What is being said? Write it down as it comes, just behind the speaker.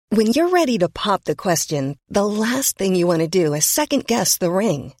When you're ready to pop the question, the last thing you want to do is second-guess the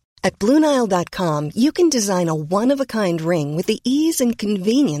ring. At BlueNile.com, you can design a one-of-a-kind ring with the ease and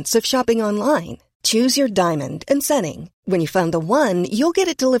convenience of shopping online. Choose your diamond and setting. When you find the one, you'll get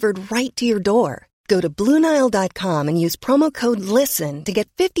it delivered right to your door. Go to BlueNile.com and use promo code LISTEN to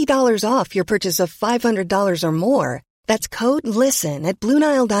get $50 off your purchase of $500 or more. That's code LISTEN at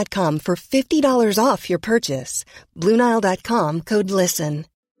BlueNile.com for $50 off your purchase. BlueNile.com, code LISTEN.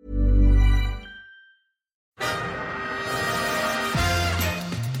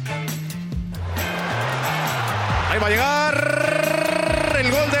 Ahí va a llegar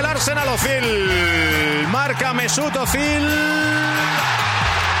el gol del Arsenal. Özil. Marca Mesut Özil.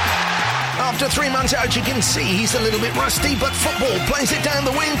 After 3 months out, you can see he's a little bit rusty, but football plays it down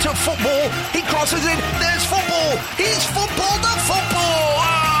the wing to football. He crosses it. There's football. He's football to football.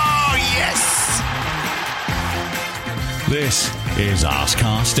 Oh, yes. This is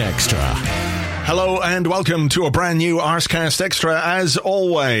Arsecast Extra. Hello and welcome to a brand new Arsecast Extra, as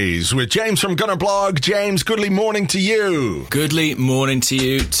always, with James from Gunner Blog. James, goodly morning to you. Goodly morning to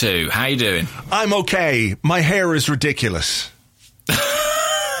you too. How you doing? I'm okay. My hair is ridiculous.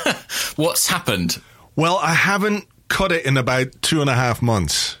 What's happened? Well, I haven't cut it in about 2.5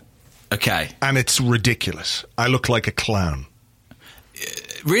 months. Okay. And it's ridiculous. I look like a clown.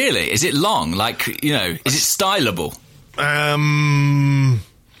 Really? Is it long? Like, you know, is it styleable?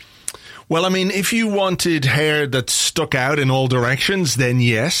 Well, I mean, if you wanted hair that stuck out in all directions, then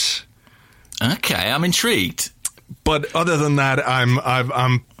yes. Okay, I'm intrigued. But other than that,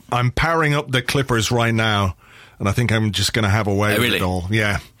 I'm powering up the clippers right now, and I think I'm just going to have a way with it all.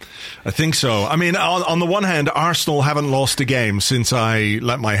 Yeah, I think so. I mean, on the one hand, Arsenal haven't lost a game since I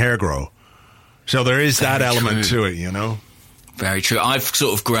let my hair grow, so there is that element to it, you know. Very true. I've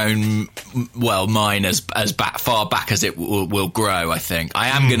sort of grown, well, mine as far back as it will grow, I think. I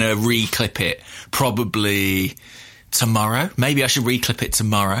am going to re-clip it probably tomorrow. Maybe I should re-clip it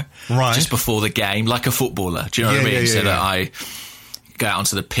tomorrow. Right. Just before the game, like a footballer. Do you know what I mean? So that I go out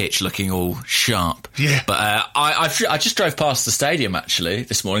onto the pitch looking all sharp. Yeah. But I just drove past the stadium, actually,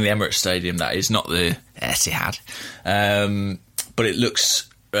 this morning, the Emirates Stadium, that is, not the Etihad. But it looks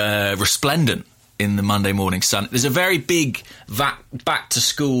resplendent in the Monday morning sun. There's a very big back to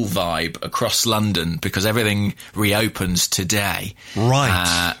school vibe across London because everything reopens today.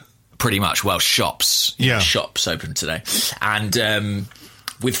 Right. Pretty much. Well, shops. Yeah. Shops open today. And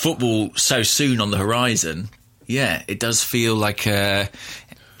with football so soon on the horizon, yeah, it does feel like I'm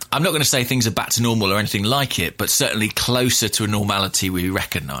not going to say things are back to normal or anything like it, but certainly closer to a normality we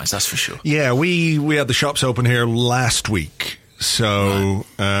recognise, that's for sure. Yeah, we had the shops open here last week. So,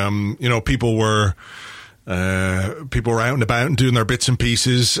 you know, people were out and about and doing their bits and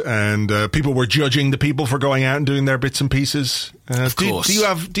pieces, and people were judging the people for going out and doing their bits and pieces. Of course.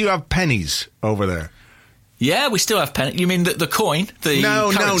 Do you have pennies over there? Yeah, we still have pennies. You mean the coin?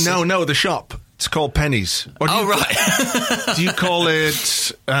 No, the shop. It's called pennies. Right. Do you call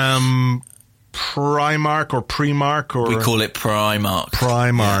it Primark or Premark? Or we call it Primark.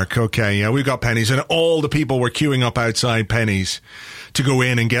 Primark, yeah. Okay, yeah, we've got pennies, and all the people were queuing up outside pennies to go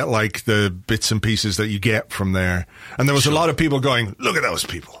in and get like the bits and pieces that you get from there. And there was a lot of people going, look at those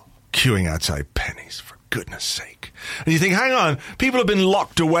people queuing outside pennies, for goodness sake. And you think, hang on, people have been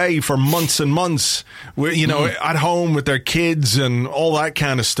locked away for months and months, you know, at home with their kids and all that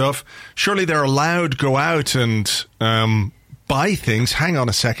kind of stuff. Surely they're allowed to go out and buy things. Hang on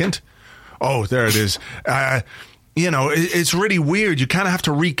a second. Oh, there it is. You know, it's really weird. You kind of have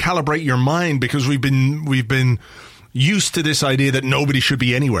to recalibrate your mind because we've been used to this idea that nobody should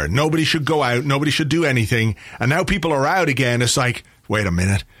be anywhere. Nobody should go out. Nobody should do anything. And now people are out again. It's like, wait a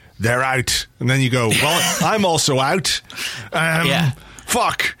minute. They're out. And then you go, well, I'm also out. Yeah.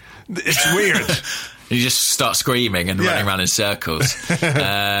 Fuck. It's weird. You just start screaming and running around in circles.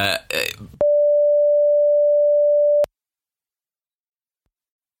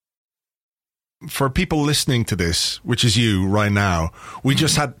 For people listening to this, which is you right now, we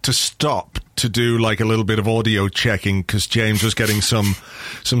just had to stop to do like a little bit of audio checking because James was getting some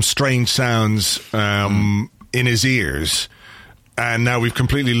strange sounds in his ears, and now we've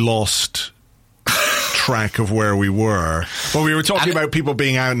completely lost track of where we were. But we were talking about people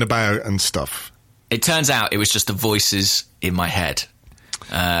being out and about and stuff. It turns out it was just the voices in my head.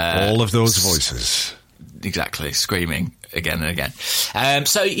 All of those voices. Exactly, screaming again and again.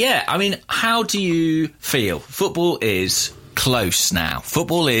 So, yeah, I mean, how do you feel? Football is close now.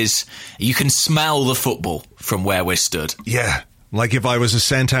 Football is, you can smell the football from where we're stood. Yeah. Like if I was a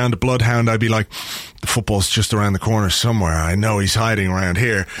scenthound, a bloodhound, I'd be like, the football's just around the corner somewhere. I know he's hiding around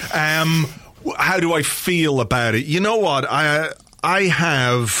here. How do I feel about it? You know what? I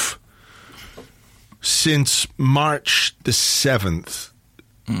have, since March the 7th,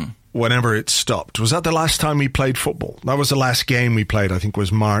 whenever it stopped. Was that the last time we played football? That was the last game we played, I think,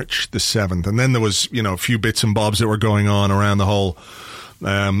 was March the 7th. And then there was, a few bits and bobs that were going on around the whole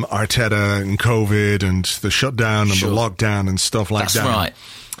Arteta and COVID and the shutdown and the lockdown and stuff like that. That's right.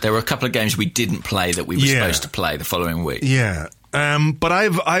 There were a couple of games we didn't play that we were supposed to play the following week. Yeah. But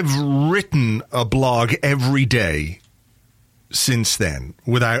I've written a blog every day since then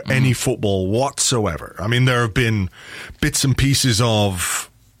without any football whatsoever. I mean, there have been bits and pieces of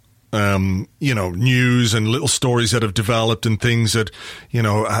news and little stories that have developed and things that,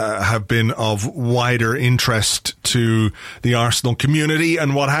 have been of wider interest to the Arsenal community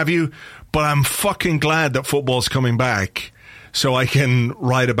and what have you. But I'm fucking glad that football's coming back so I can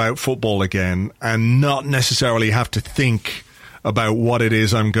write about football again and not necessarily have to think about what it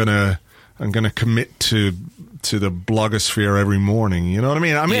is I'm gonna commit to the blogosphere every morning. You know what I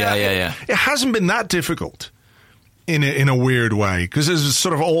mean? Yeah. It hasn't been that difficult in a weird way, because there's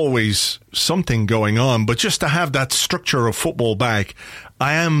sort of always something going on. But just to have that structure of football back,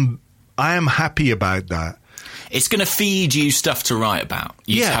 I am happy about that. It's going to feed you stuff to write about.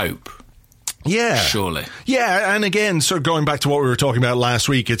 You hope. Yeah. Surely. Yeah, and again, sort of going back to what we were talking about last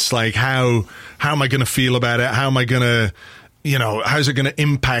week, it's like how am I going to feel about it? How am I going to, how's it going to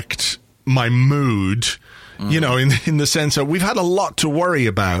impact my mood? In the sense that we've had a lot to worry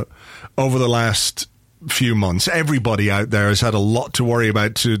about over the last few months. Everybody out there has had a lot to worry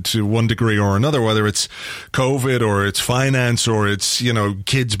about to one degree or another, whether it's COVID or it's finance or it's,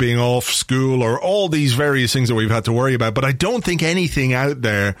 kids being off school or all these various things that we've had to worry about. But I don't think anything out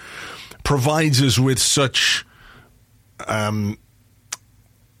there provides us with such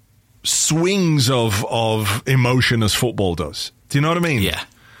swings of emotion as football does. Do you know what I mean? Yeah.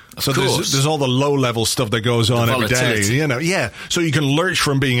 So there's all the low-level stuff that goes on every day, So you can lurch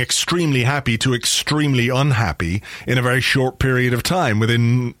from being extremely happy to extremely unhappy in a very short period of time,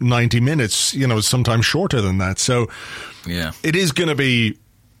 within 90 minutes, sometimes shorter than that. So it is going to be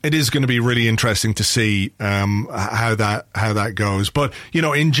really interesting to see how that goes. But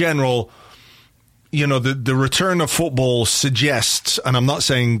in general, the return of football suggests, and I'm not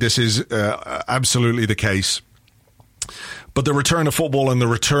saying this is absolutely the case, but the return of football and the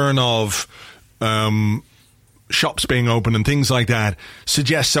return of shops being open and things like that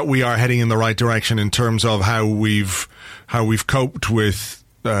suggests that we are heading in the right direction in terms of how we've coped with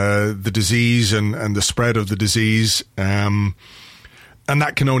the disease and the spread of the disease. And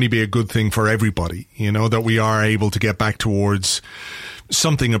that can only be a good thing for everybody, that we are able to get back towards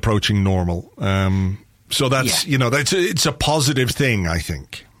something approaching normal. So that's, it's a positive thing, I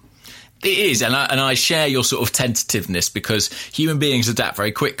think. It is, and I share your sort of tentativeness, because human beings adapt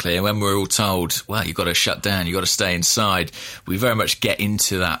very quickly, and when we're all told, well, you've got to shut down, you've got to stay inside, we very much get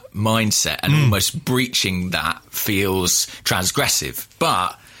into that mindset, and almost breaching that feels transgressive.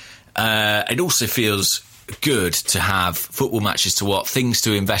 But it also feels good to have football matches to watch, things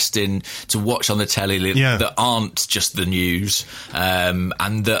to invest in, to watch on the telly that aren't just the news, and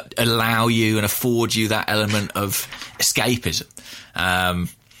that allow you and afford you that element of escapism.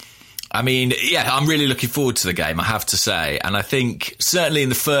 I'm really looking forward to the game, I have to say. And I think certainly in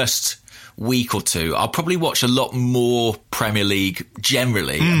the first week or two, I'll probably watch a lot more Premier League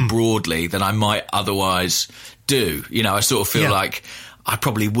generally and broadly than I might otherwise do. I sort of feel like I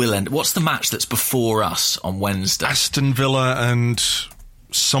probably will end. What's the match that's before us on Wednesday? Aston Villa and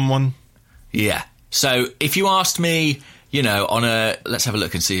someone. Yeah. So if you asked me, let's have a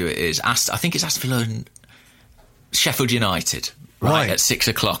look and see who it is. I think it's Aston Villa and Sheffield United. Right, at 6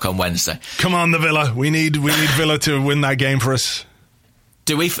 o'clock on Wednesday. Come on, the Villa. We need Villa to win that game for us.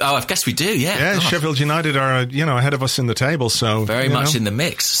 Do we? Oh, I guess we do, yeah. Yeah, God. Sheffield United are, ahead of us in the table, so... Very much in the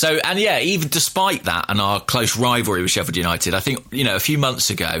mix. So, and even despite that and our close rivalry with Sheffield United, I think, a few months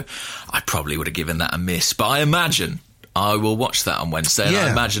ago, I probably would have given that a miss. But I imagine I will watch that on Wednesday. And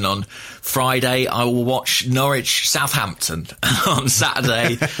I imagine on Friday I will watch Norwich Southampton. On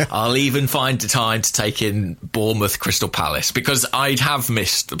Saturday I'll even find the time to take in Bournemouth Crystal Palace, because I'd have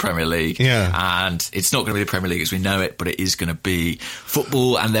missed the Premier League. And it's not going to be the Premier League as we know it, but it is going to be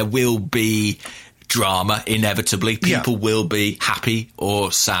football, and there will be drama inevitably. People will be happy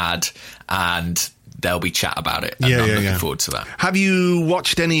or sad, and there'll be chat about it. And I'm looking forward to that. Have you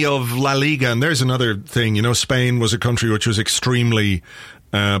watched any of La Liga? And there's another thing, Spain was a country which was extremely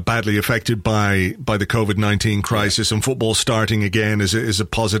badly affected by the COVID-19 crisis, and football starting again is a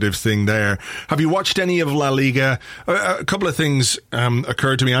positive thing there. Have you watched any of La Liga? A couple of things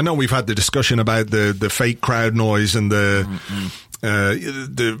occurred to me. I know we've had the discussion about the fake crowd noise and the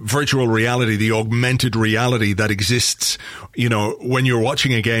the virtual reality, the augmented reality that exists, when you're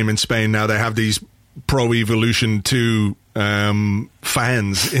watching a game in Spain now, they have these Pro Evolution 2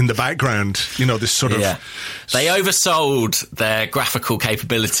 fans in the background, this sort of... They oversold their graphical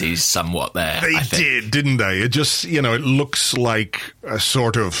capabilities somewhat there. They didn't they? It just, it looks like a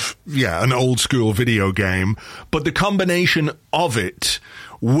sort of, an old school video game. But the combination of it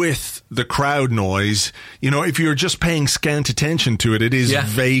with the crowd noise, if you're just paying scant attention to it, it is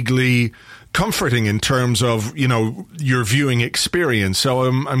vaguely comforting in terms of, your viewing experience. So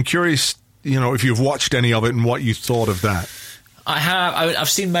I'm curious, if you've watched any of it and what you thought of that. I have. I've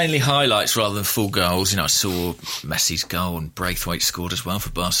seen mainly highlights rather than full goals. I saw Messi's goal, and Braithwaite scored as well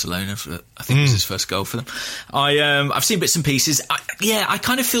for Barcelona. I think it was his first goal for them. I've seen bits and pieces. I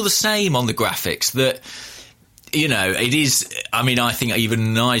kind of feel the same on the graphics. That it is. I think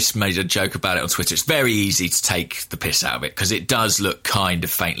even Nice made a joke about it on Twitter. It's very easy to take the piss out of it because it does look kind of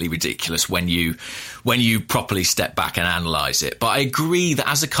faintly ridiculous when you properly step back and analyse it. But I agree that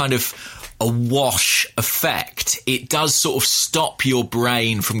as a kind of a wash effect, it does sort of stop your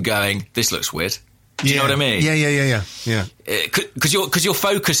brain from going, this looks weird. Do you know what I mean? Yeah. Because your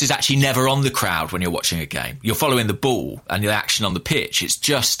focus is actually never on the crowd when you're watching a game. You're following the ball and the action on the pitch. It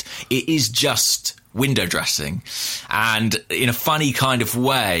is just window dressing. And in a funny kind of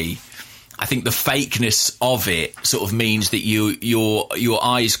way, I think the fakeness of it sort of means that your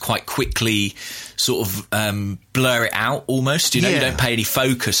eyes quite quickly sort of blur it out almost. You don't pay any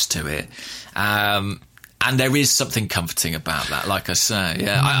focus to it. And there is something comforting about that, like I say.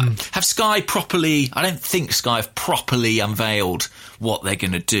 Have Sky properly... I don't think Sky have properly unveiled what they're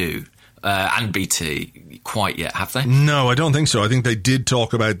going to do, and BT, quite yet, have they? No, I don't think so. I think they did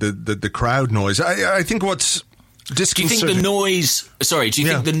talk about the crowd noise. I think what's... Do you think the noise... Sorry, do you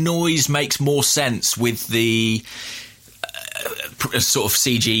think the noise makes more sense with the sort of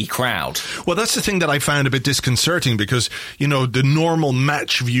CG crowd? Well, that's the thing that I found a bit disconcerting because, the normal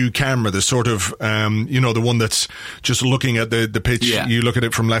match view camera, the sort of, the one that's just looking at the pitch, you look at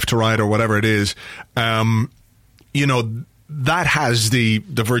it from left to right or whatever it is, that has the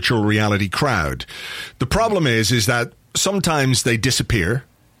virtual reality crowd. The problem is that sometimes they disappear.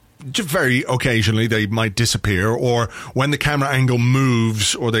 Just very occasionally they might disappear, or when the camera angle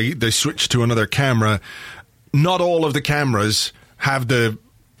moves or they switch to another camera, not all of the cameras have the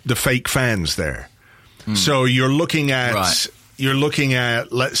fake fans there. So you're looking at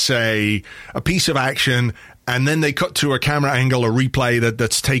let's say a piece of action, and then they cut to a camera angle, a replay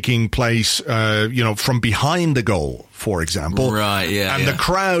that's taking place from behind the goal, for example. Right, yeah. And the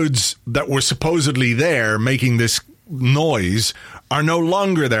crowds that were supposedly there making this noise are no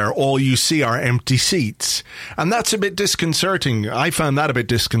longer there. All you see are empty seats. And that's a bit disconcerting. I found that a bit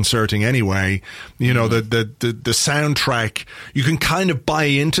disconcerting anyway. The soundtrack, you can kind of buy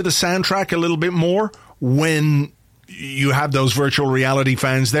into the soundtrack a little bit more when you have those virtual reality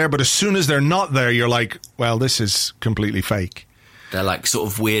fans there. But as soon as they're not there, you're like, well, this is completely fake. They're like sort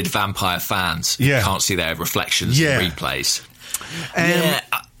of weird vampire fans. Yeah. You can't see their reflections in replays.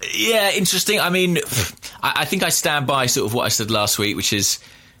 Interesting. I think I stand by sort of what I said last week, which is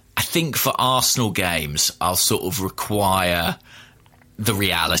I think for Arsenal games, I'll sort of require the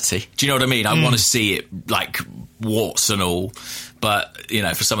reality. Do you know what I mean? I want to see it like warts and all. But,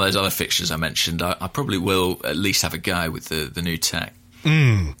 for some of those other fixtures I mentioned, I probably will at least have a go with the new tech.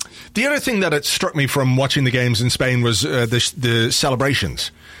 The other thing that it struck me from watching the games in Spain was the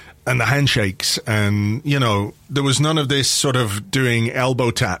celebrations and the handshakes, and there was none of this sort of doing elbow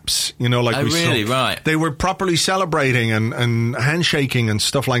taps, like we saw. Right. They were properly celebrating and handshaking and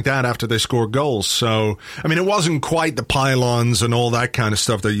stuff like that after they scored goals. So it wasn't quite the pylons and all that kind of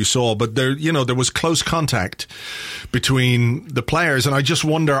stuff that you saw, but there was close contact between the players, and I just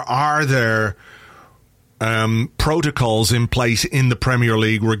wonder, are there protocols in place in the Premier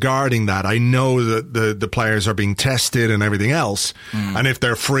League regarding that? I know that the players are being tested and everything else, and if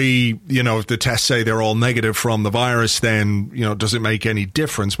they're free, if the tests say they're all negative from the virus, then does it make any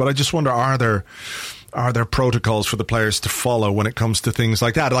difference? But I just wonder, are there protocols for the players to follow when it comes to things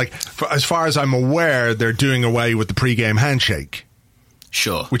like that? Like, as far as I'm aware, they're doing away with the pre-game handshake.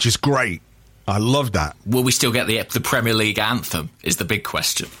 Sure, which is great. I love that. Will we still get the Premier League anthem? Is the big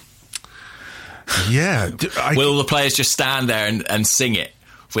question. Yeah. Will the players just stand there and sing it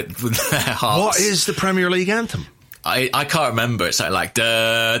with their hearts? What is the Premier League anthem? I can't remember. It's like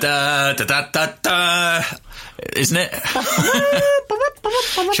da da da da da da, isn't it?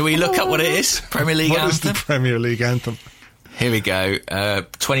 Shall we look up what it is? Premier League anthem? What is the Premier League anthem? Here we go.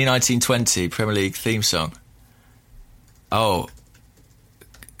 2019-20 Premier League theme song. Oh.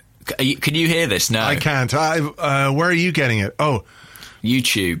 Can you hear this? No. I can't. Where are you getting it? Oh.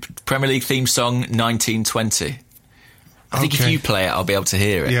 YouTube. Premier League theme song 1920. I think if you play it, I'll be able to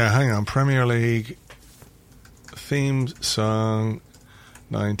hear it. Yeah, hang on. Premier League theme song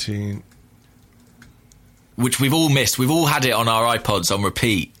 19... Which we've all missed. We've all had it on our iPods on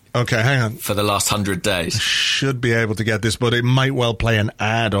repeat. Okay, hang on. For the last 100 days. Should be able to get this, but it might well play an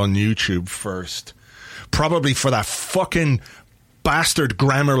ad on YouTube first. Probably for that fucking bastard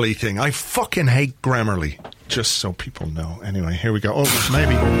Grammarly thing. I fucking hate Grammarly. Just so people know. Anyway, here we go. Oh,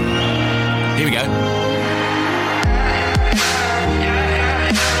 maybe. Here we go.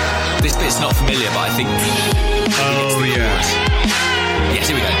 This bit's not familiar, but I think... Oh, yeah. Yes,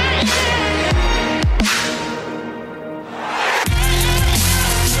 here we go.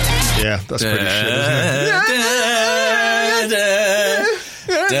 Yeah, that's pretty shit,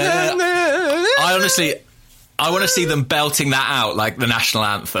 isn't it? I want to see them belting that out like the national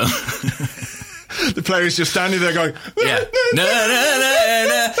anthem. The players just standing there going, yeah,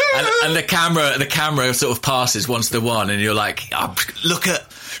 and the camera sort of passes once they're won, and you're like, oh, look at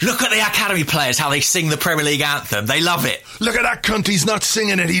the academy players, how they sing the Premier League anthem. They love it. Look at that cunt, he's not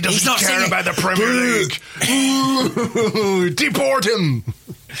singing it. He doesn't care about the Premier League. Deport him.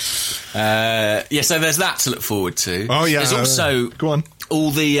 So there's that to look forward to. Oh, yeah. There's also go on.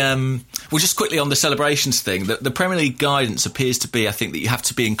 All the well, just quickly on the celebrations thing, the Premier League guidance appears to be, I think, that you have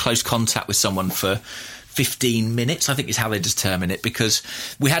to be in close contact with someone for 15 minutes, I think is how they determine it, because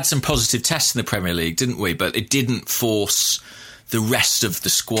we had some positive tests in the Premier League, didn't we? But it didn't force the rest of the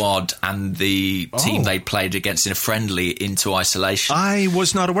squad and the team they played against in a friendly into isolation. I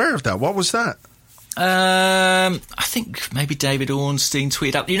was not aware of that. What was that? I think maybe David Ornstein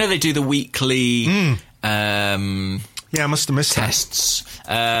tweeted out. You know, they do the weekly... Yeah, I must have missed tests.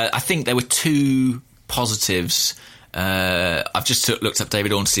 I think there were 2 positives. I've just looked up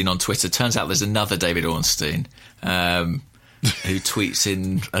David Ornstein on Twitter. Turns out there's another David Ornstein who tweets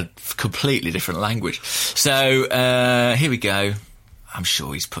in a completely different language. So here we go. I'm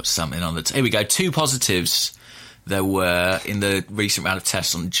sure he's put something on the... Here we go. 2 positives there were in the recent round of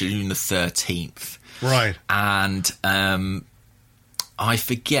tests on June the 13th. Right. And... I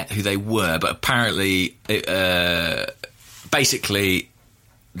forget who they were, but apparently, basically,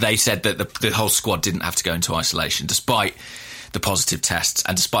 they said that the whole squad didn't have to go into isolation, despite the positive tests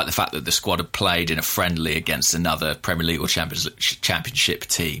and despite the fact that the squad had played in a friendly against another Premier League or Championship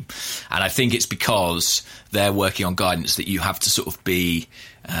team. And I think it's because they're working on guidance that you have to sort of be,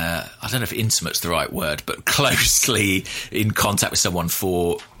 I don't know if intimate's the right word, but closely in contact with someone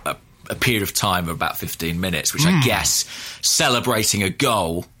for a period of time of about 15 minutes, which I guess celebrating a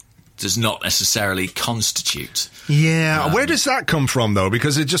goal does not necessarily constitute. Yeah, where does that come from, though?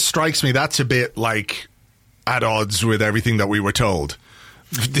 Because it just strikes me that's a bit like at odds with everything that we were told.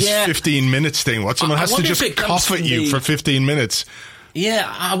 This 15 minutes thing, what? Someone has to just cough at you for 15 minutes.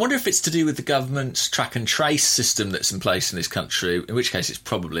 Yeah, I wonder if it's to do with the government's track and trace system that's in place in this country, in which case it's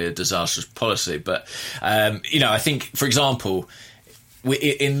probably a disastrous policy. But, I think, for example...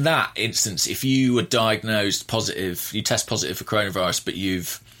 in that instance, if you were diagnosed positive, you test positive for coronavirus, but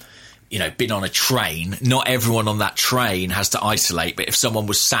you've, been on a train, not everyone on that train has to isolate, but if someone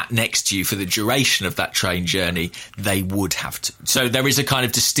was sat next to you for the duration of that train journey, they would have to. So there is a kind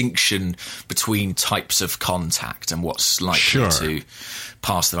of distinction between types of contact and what's likely to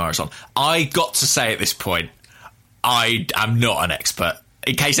pass the virus on. I got to say at this point, I am not an expert.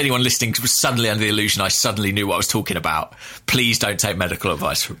 In case anyone listening was suddenly under the illusion I suddenly knew what I was talking about, please don't take medical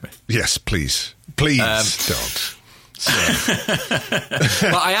advice from me. Yes, please. Please don't.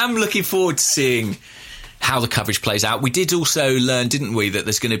 But I am looking forward to seeing how the coverage plays out. We did also learn, didn't we, that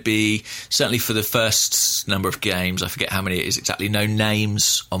there's going to be, certainly for the first number of games, I forget how many it is exactly, no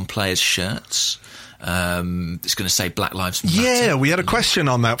names on players' shirts. It's going to say Black Lives Matter. Yeah, we had a question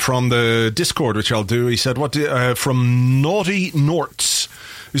on that from the Discord, which I'll do. He said, from Naughty Norts,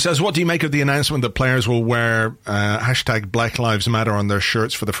 who says, what do you make of the announcement that players will wear hashtag Black Lives Matter on their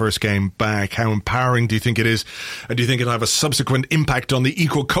shirts for the first game back? How empowering do you think it is? And do you think it'll have a subsequent impact on the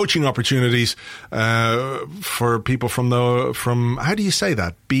equal coaching opportunities for people from how do you say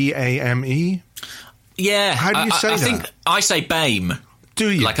that? BAME? Yeah. How do you say that? I think I say BAME. Do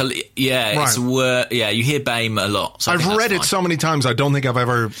you? Right. It's a word. Yeah, you hear BAME a lot. So I've read it so many times, I don't think I've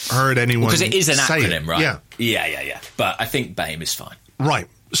ever heard anyone say it. Because it is an acronym, right? Yeah. Yeah. But I think BAME is fine. Right.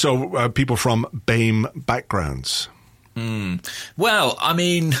 So people from BAME backgrounds. Well, I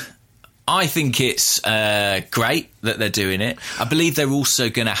mean, I think it's great that they're doing it. I believe they're also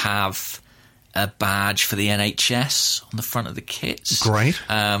going to have a badge for the NHS on the front of the kits. Great.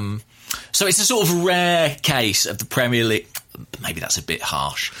 So it's a sort of rare case of the Premier League. Maybe that's a bit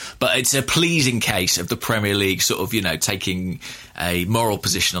harsh, but it's a pleasing case of the Premier League sort of, taking a moral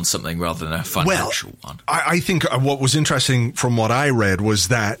position on something rather than a financial one. I think what was interesting from what I read was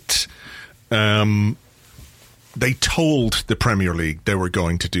that they told the Premier League they were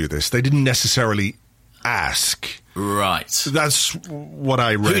going to do this. They didn't necessarily ask. Right. That's what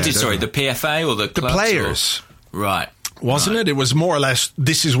I read. Who did, sorry, the PFA or the clubs? The players. Right. Wasn't it? It was more or less,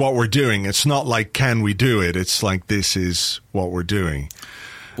 this is what we're doing. It's not like, can we do it? It's like, this is what we're doing.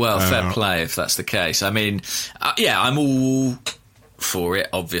 Well, fair play if that's the case. I mean, I'm all for it,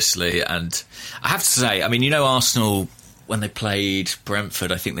 obviously. And I have to say, Arsenal, when they played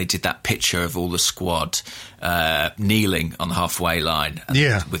Brentford, I think they did that picture of all the squad kneeling on the halfway line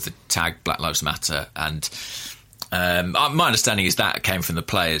with the tag Black Lives Matter. And my understanding is that came from the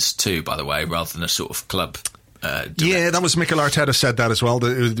players too, by the way, rather than a sort of club that was Mikel Arteta said that as well.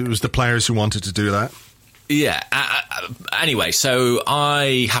 It was the players who wanted to do that. Yeah. Anyway, so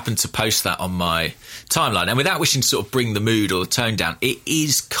I happened to post that on my timeline, and without wishing to sort of bring the mood or the tone down, it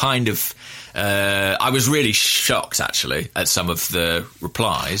is kind of... I was really shocked, actually, at some of the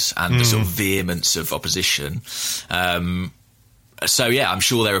replies and the sort of vehemence of opposition. I'm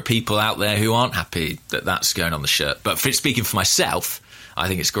sure there are people out there who aren't happy that that's going on the shirt. But speaking for myself, I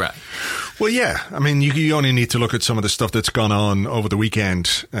think it's great. Well, yeah. You only need to look at some of the stuff that's gone on over the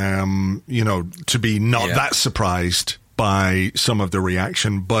weekend, to be not that surprised by some of the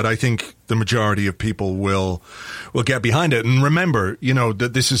reaction. But I think the majority of people will get behind it. And remember,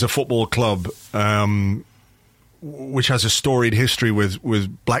 that this is a football club which has a storied history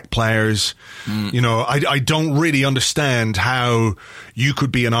with black players. I don't really understand how you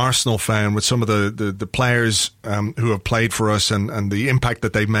could be an Arsenal fan with some of the players who have played for us and the impact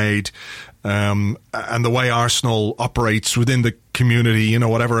that they've made, and the way Arsenal operates within the community,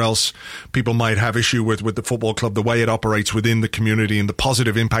 whatever else people might have issue with the football club, the way it operates within the community and the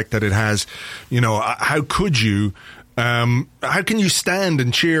positive impact that it has. How could you, how can you stand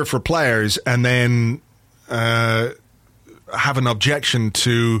and cheer for players and then have an objection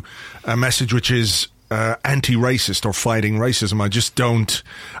to a message which is anti-racist or fighting racism?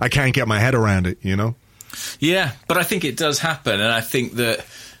 I can't get my head around it, Yeah, but I think it does happen, and I think that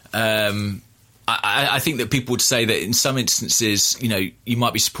I think that people would say that in some instances, you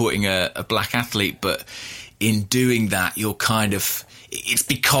might be supporting a black athlete, but in doing that, you're kind of... It's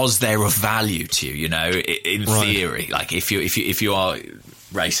because they're of value to you, in theory. Like if you are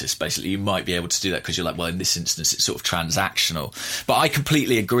racist, basically, you might be able to do that because you're like, well, in this instance, it's sort of transactional. But I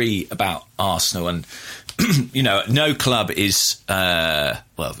completely agree about Arsenal, and no club is,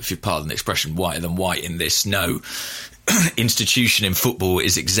 if you pardon the expression, whiter than white in this. No institution in football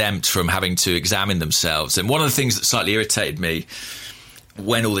is exempt from having to examine themselves. And one of the things that slightly irritated me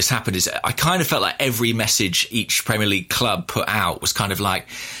when all this happened is I kind of felt like every message each Premier League club put out was kind of like,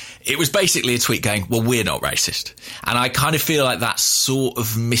 it was basically a tweet going, well, we're not racist. And I kind of feel like that's sort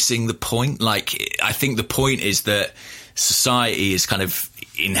of missing the point. Like, I think the point is that society is kind of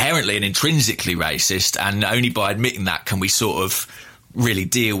inherently and intrinsically racist, and only by admitting that can we sort of really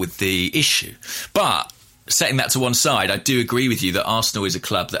deal with the issue. But setting that to one side, I do agree with you that Arsenal is a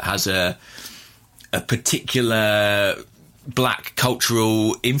club that has a particular black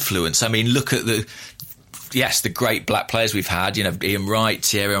cultural influence. Look at the great black players we've had, Ian Wright,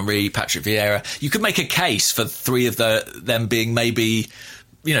 Thierry Henry, Patrick Vieira. You could make a case for three of them being maybe,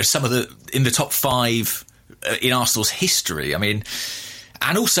 some of in the top five in Arsenal's history.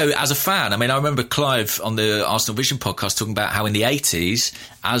 And also as a fan, I remember Clive on the Arsenal Vision podcast talking about how in the 80s,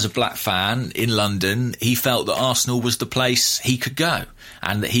 as a black fan in London, he felt that Arsenal was the place he could go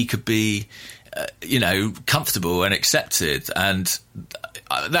and that he could be, comfortable and accepted. And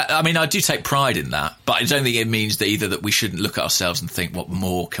I do take pride in that, but I don't think it means that either that we shouldn't look at ourselves and think, what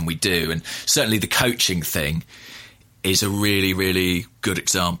more can we do? And certainly the coaching thing is a really, really good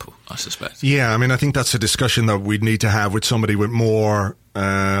example, I suspect. Yeah, I think that's a discussion that we'd need to have with somebody with more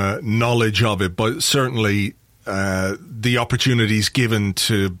knowledge of it, but certainly the opportunities given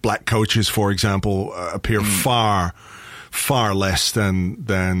to black coaches, for example, appear far less than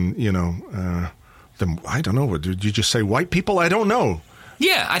I don't know. Did you just say white people? I don't know.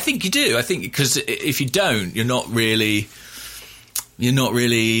 Yeah, I think you do. I think because if you don't, you're not really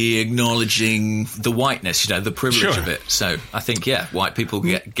acknowledging the whiteness, the privilege of it. So I think, white people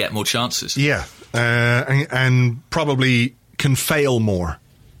get more chances. Yeah, and probably can fail more,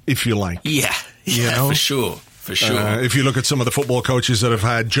 if you like. Yeah, for sure. If you look at some of the football coaches that have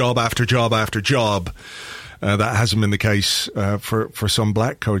had job after job after job, That hasn't been the case for some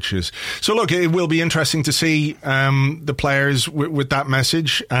black coaches. So look, it will be interesting to see the players with that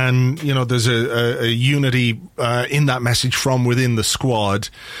message, and you know, there's a unity in that message from within the squad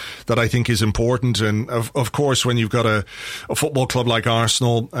that I think is important. And of course, when you've got a football club like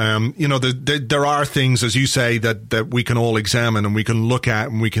Arsenal, you know, there are things, as you say, that we can all examine and we can look at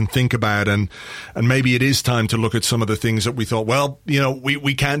and we can think about, and maybe it is time to look at some of the things that we thought, well, you know,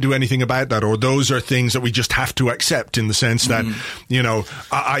 we can't do anything about that, or those are things that we just have to accept, in the sense that, you know,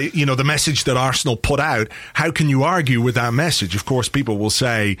 you know, the message that Arsenal put out, how can you argue with that message? Of course, people will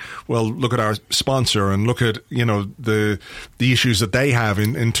say, well, look at our sponsor and look at, you know, the issues that they have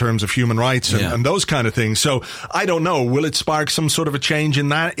in terms of human rights and those kind of things. So I don't know, will it spark some sort of a change in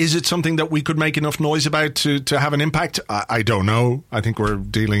that? Is it something that we could make enough noise about to have an impact? I don't know. I think we're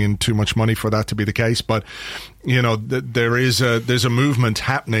dealing in too much money for that to be the case, but you know, there's a movement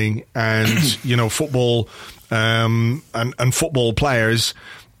happening, and you know, football and football players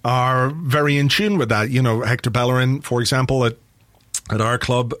are very in tune with that. You know, Hector Bellerin, for example, at our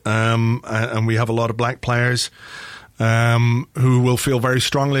club, and we have a lot of black players who will feel very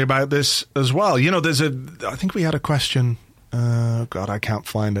strongly about this as well. You know, I think we had a question, God, I can't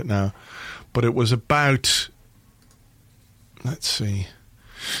find it now, but it was about, let's see.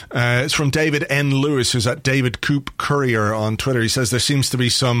 It's from David N. Lewis, who's at David Coop Courier on Twitter. He says there seems to be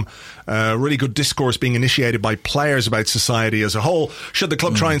some really good discourse being initiated by players about society as a whole. Should the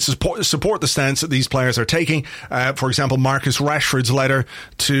club try and support the stance that these players are taking? For example, Marcus Rashford's letter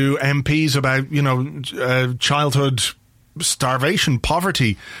to MPs about, you know, childhood starvation,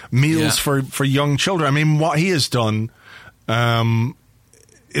 poverty, meals for young children. I mean, what he has done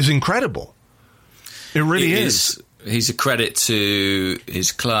is incredible. It really is. He's a credit to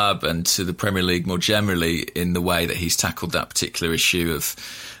his club and to the Premier League more generally in the way that he's tackled that particular issue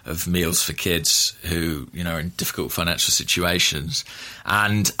of meals for kids who, you know, are in difficult financial situations.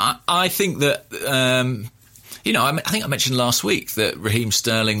 And I think that, you know, I think I mentioned last week that Raheem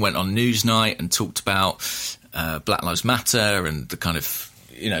Sterling went on Newsnight and talked about Black Lives Matter and the kind of,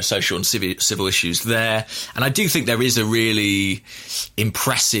 you know, social and civil issues there. And I do think there is a really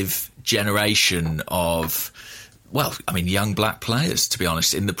impressive generation of, well, I mean, young black players, to be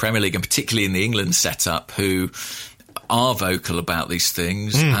honest, in the Premier League, and particularly in the England setup, who are vocal about these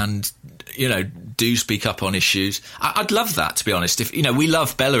things and, you know, do speak up on issues. I'd love that, to be honest. If, you know, we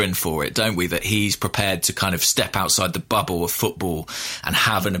love Bellerin for it, don't we? That he's prepared to kind of step outside the bubble of football and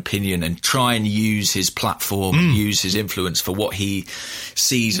have an opinion and try and use his platform and use his influence for what he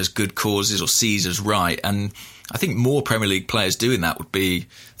sees as good causes or sees as right. And I think more Premier League players doing that would be,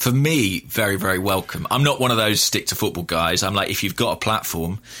 for me, very, very welcome. I'm not one of those stick to football guys. I'm like, if you've got a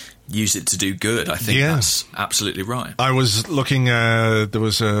platform, use it to do good. I think that's absolutely right. I was looking, there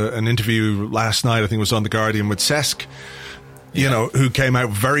was an interview last night, I think it was on The Guardian, with Cesc, you know, who came out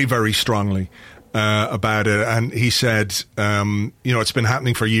very, very strongly about it. And he said, you know, it's been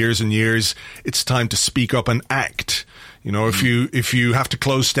happening for years and years. It's time to speak up and act. You know, if you have to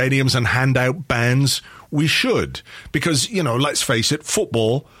close stadiums and hand out bans, we should. Because, you know, let's face it,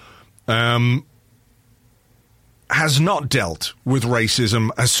 football has not dealt with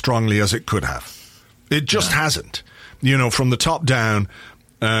racism as strongly as it could have. It just hasn't. You know, from the top down,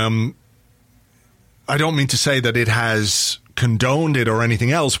 I don't mean to say that it has condoned it or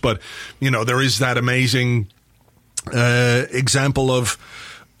anything else, but, you know, there is that amazing example of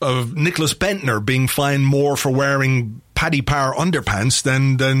Nicholas Bentner being fined more for wearing Paddy Power underpants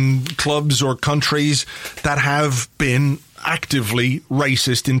than clubs or countries that have been actively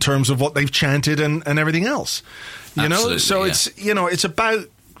racist in terms of what they've chanted and everything else. You know, so it's, you know, it's about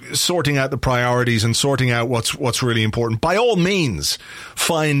sorting out the priorities and sorting out what's really important. By all means,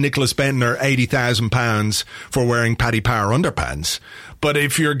 fine Nicholas Bentner £80,000 for wearing Paddy Power underpants. But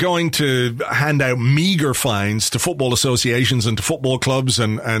if you're going to hand out meager fines to football associations and to football clubs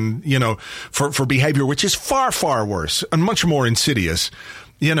and you know, for behaviour which is far, far worse and much more insidious,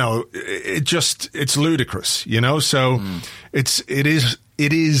 you know, it's ludicrous, you know? So it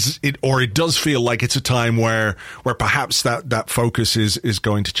does feel like it's a time where perhaps that focus is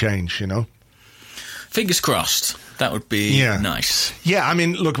going to change, you know? Fingers crossed. That would be nice. Yeah, I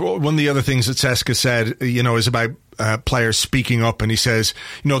mean, look, one of the other things that Cesc said, you know, is about players speaking up, and he says,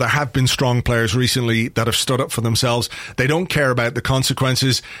 you know, there have been strong players recently that have stood up for themselves. They don't care about the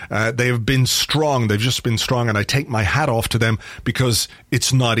consequences. They have been strong. They've just been strong, and I take my hat off to them because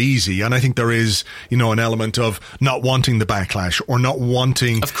it's not easy. And I think there is, you know, an element of not wanting the backlash or not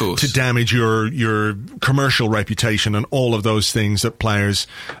wanting to damage your commercial reputation and all of those things that players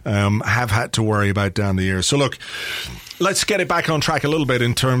have had to worry about down the years. So look, let's get it back on track a little bit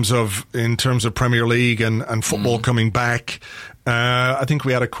in terms of Premier League and football coming back. I think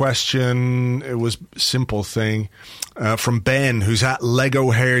we had a question. It was a simple thing from Ben, who's at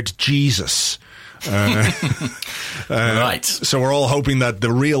Lego Haired Jesus. Right. So we're all hoping that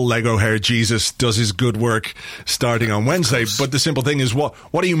the real Lego Haired Jesus does his good work starting on Wednesday. But the simple thing is, what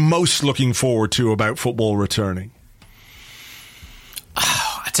are you most looking forward to about football returning?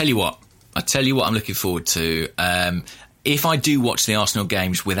 I tell you what I'm looking forward to. If I do watch the Arsenal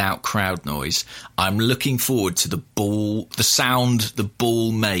games without crowd noise, I'm looking forward to the sound the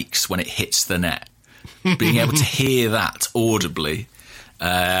ball makes when it hits the net. Being able to hear that audibly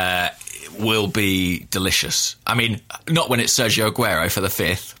will be delicious. I mean, not when it's Sergio Aguero for the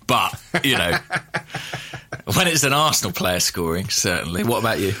 5th, but, when it's an Arsenal player scoring, certainly. What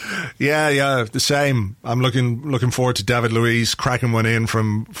about you? Yeah, the same. I'm looking forward to David Luiz cracking one in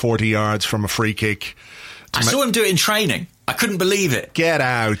from 40 yards from a free kick. I saw him do it in training. I couldn't believe it. Get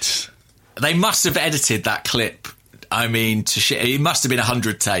out. They must have edited that clip. I mean, it must have been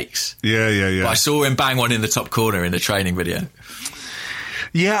 100 takes. Yeah. But I saw him bang one in the top corner in the training video.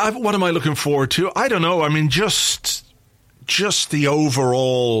 Yeah, what am I looking forward to? I don't know. I mean, just the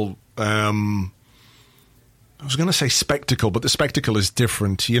overall... I was going to say spectacle, but the spectacle is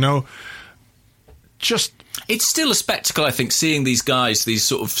different, It's still a spectacle, I think, seeing these guys, these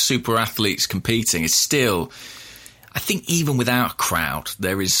sort of super athletes competing. It's still... I think even without a crowd,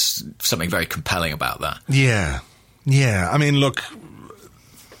 there is something very compelling about that. Yeah. I mean, look,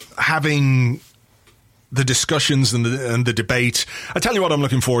 having the discussions and the debate. I tell you what I'm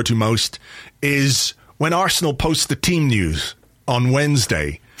looking forward to most is when Arsenal posts the team news on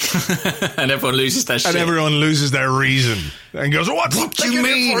Wednesday. And everyone loses their shit. And everyone loses their reason. And goes, what do you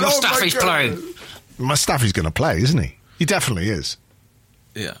mean Mustafi's playing? Mustafi's going to play, isn't he? He definitely is.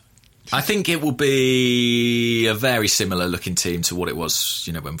 Yeah. I think it will be a very similar looking team to what it was,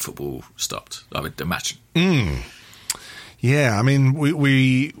 when football stopped, I would imagine. Yeah, I mean,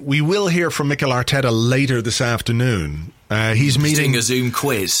 we will hear from Mikel Arteta later this afternoon. He's doing a Zoom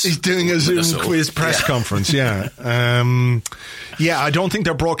quiz. He's doing a Zoom quiz press conference, yeah. I don't think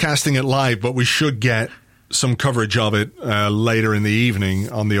they're broadcasting it live, but we should get some coverage of it later in the evening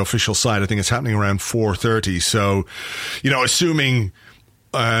on the official side. I think it's happening around 4:30. So, assuming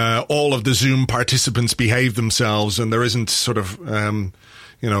all of the Zoom participants behave themselves and there isn't sort of,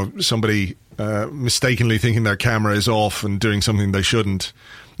 somebody mistakenly thinking their camera is off and doing something they shouldn't.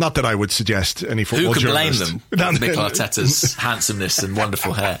 Not that I would suggest any football journalist. Who could blame them? Mikel Arteta's handsomeness and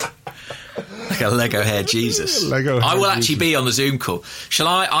wonderful hair. Like a Lego hair Jesus. I will actually be on the Zoom call. Shall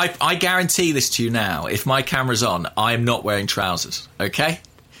I guarantee this to you now. If my camera's on, I am not wearing trousers. Okay?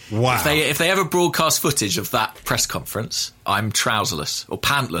 Wow. If they ever broadcast footage of that press conference, I'm trouserless, or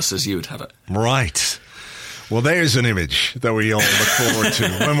pantless as you would have it. Right. Well, there's an image that we all look forward to.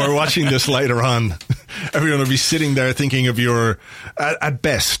 When we're watching this later on, everyone will be sitting there thinking of at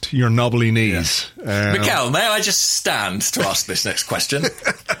best, your knobbly knees. Yeah. Mikel, may I just stand to ask this next question?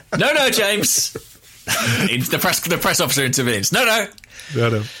 No, James. The press officer intervenes. No.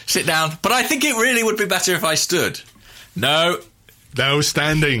 Sit down. But I think it really would be better if I stood. No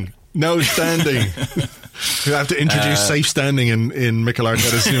standing. We have to introduce safe standing in Mikel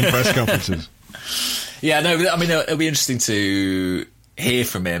Arteta's Zoom press conferences. Yeah, no, I mean, it'll be interesting to hear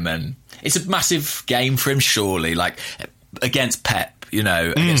from him, and it's a massive game for him, surely, like against Pep,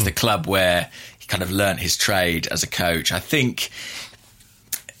 against the club where he kind of learnt his trade as a coach. I think,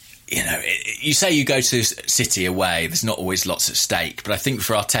 you say you go to City away, there's not always lots at stake, but I think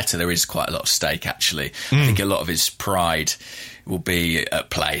for Arteta there is quite a lot of stake, actually. I think a lot of his pride will be at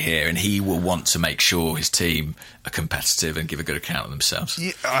play here, and he will want to make sure his team are competitive and give a good account of themselves.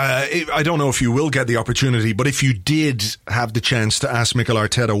 I don't know if you will get the opportunity, but if you did have the chance to ask Mikel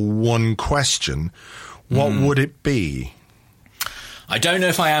Arteta one question, what would it be? I don't know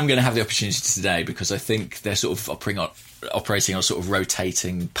if I am going to have the opportunity today, because I think they're sort of operating on a sort of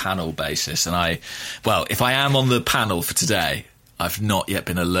rotating panel basis, and if I am on the panel for today, I've not yet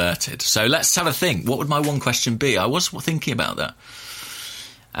been alerted. So let's have a think. What would my one question be? I was thinking about that.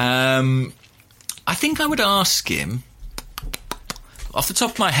 I think I would ask him, off the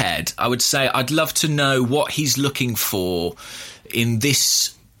top of my head, I would say I'd love to know what he's looking for in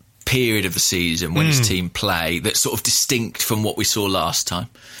this period of the season when his team play that's sort of distinct from what we saw last time.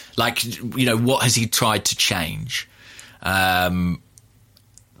 Like, what has he tried to change?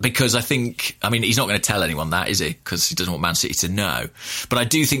 Because I think, he's not going to tell anyone that, is he? Because he doesn't want Man City to know. But I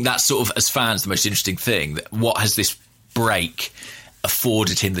do think that's sort of, as fans, the most interesting thing. That what has this break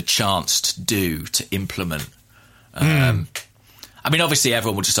afforded him the chance to do, to implement? I mean, obviously,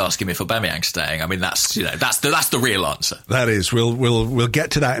 everyone will just ask him if Aubameyang's staying. I mean, that's the real answer. That is. We'll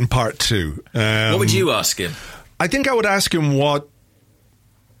get to that in part 2. What would you ask him? I think I would ask him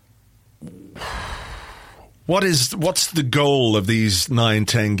what's the goal of these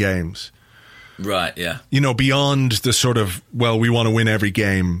 9-10 games? Right, yeah. You know, beyond the sort of, well, we want to win every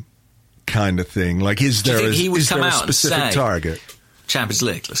game kind of thing. Like, is there a specific target? Champions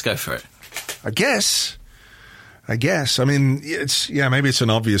League, let's go for it. I guess. I mean, maybe it's an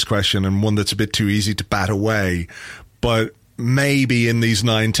obvious question and one that's a bit too easy to bat away. But maybe in these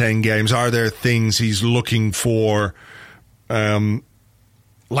 9-10 games, are there things he's looking for?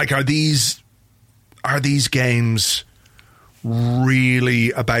 Like, are these games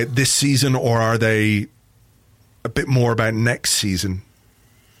really about this season, or are they a bit more about next season?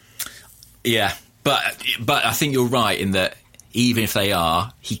 Yeah, but I think you're right in that even if they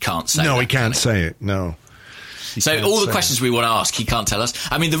are, he can't say. No, that, he can't say it. No. So all the questions we want to ask, he can't tell us.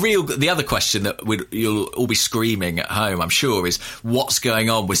 I mean, the other question that you'll all be screaming at home, I'm sure, is what's going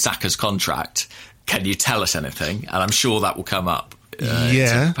on with Saka's contract? Can you tell us anything? And I'm sure that will come up.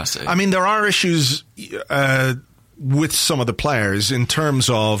 Yeah. I mean, there are issues with some of the players in terms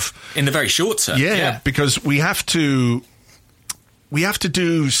of... In the very short term. Yeah, because we have to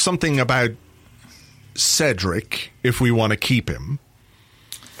do something about Cedric if we want to keep him.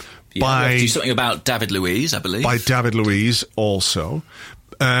 Yeah, we have to do something about David Luiz, I believe. By David Luiz also.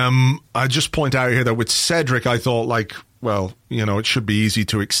 I just point out here that with Cedric, I thought, like, well, you know, it should be easy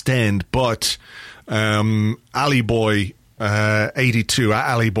to extend, but Ali Boy 82 at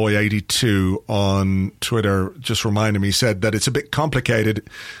Ali Boy 82 on Twitter just reminded me, said that it's a bit complicated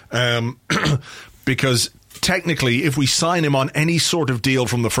because technically, if we sign him on any sort of deal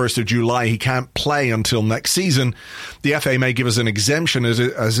from the 1st of July, he can't play until next season. The FA may give us an exemption as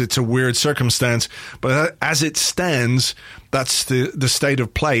it's a weird circumstance, but as it stands, that's the state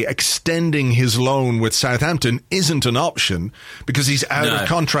of play. Extending his loan with Southampton isn't an option because he's out of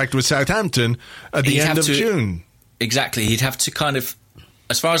contract with Southampton at the end of June. Exactly. He'd have to kind of,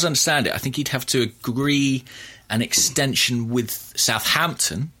 as far as I understand it, I think he'd have to agree an extension with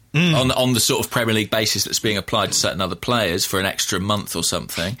Southampton on the sort of Premier League basis that's being applied to certain other players for an extra month or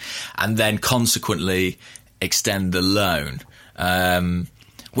something, and then consequently extend the loan.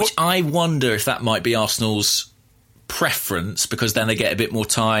 Which I wonder if that might be Arsenal's preference, because then they get a bit more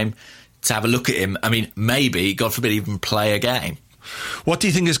time to have a look at him. I mean, maybe, God forbid, even play a game. What do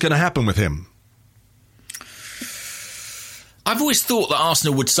you think is going to happen with him? I've always thought that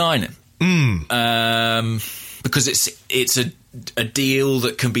Arsenal would sign him. Because it's a deal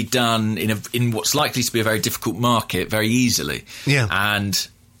that can be done in what's likely to be a very difficult market very easily. Yeah. And,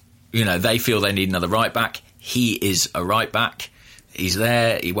 you know, they feel they need another right back. He is a right back. He's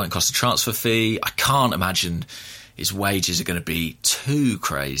there. He won't cost a transfer fee. I can't imagine his wages are going to be too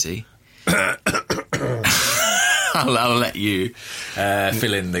crazy. I'll let you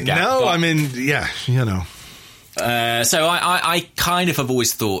fill in the gap. No, I mean, yeah, you know. So I kind of have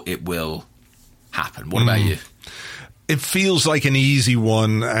always thought it will happen. What about you? It feels like an easy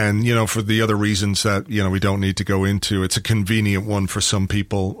one, and, you know, for the other reasons that, you know, we don't need to go into, it's a convenient one for some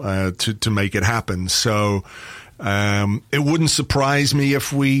people to make it happen. So it wouldn't surprise me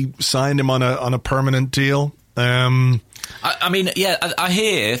if we signed him on a permanent deal. I mean, yeah, I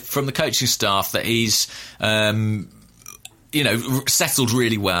hear from the coaching staff that he's, you know, settled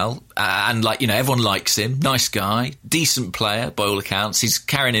really well, and, like, you know, everyone likes him. Nice guy, decent player by all accounts. He's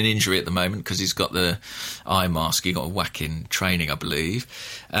carrying an injury at the moment because he's got the eye mask. He got a whack in training, I believe.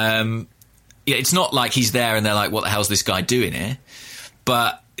 Yeah, it's not like he's there and they're like, "What the hell's this guy doing here?"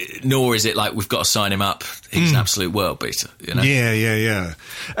 But nor is it like we've got to sign him up. He's an absolute world beater. You know? Yeah.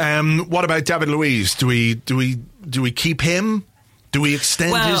 What about David Luiz? Do we keep him? Do we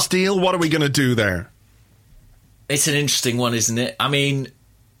extend his deal? What are we going to do there? It's an interesting one, isn't it? I mean,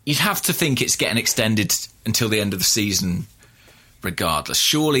 you'd have to think it's getting extended until the end of the season regardless.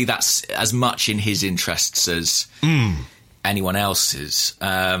 Surely that's as much in his interests as anyone else's.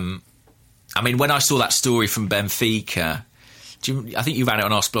 I mean, when I saw that story from Benfica, I think you ran it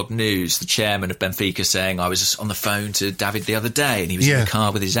on Arsblog News, the chairman of Benfica saying, I was on the phone to David the other day and he was in the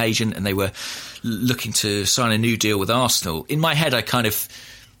car with his agent and they were looking to sign a new deal with Arsenal. In my head, I kind of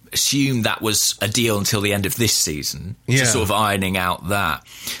assumed that was a deal until the end of this season, just sort of ironing out that.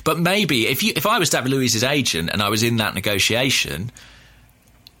 But maybe if I was David Luiz's agent and I was in that negotiation,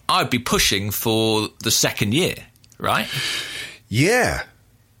 I'd be pushing for the second year, right? Yeah.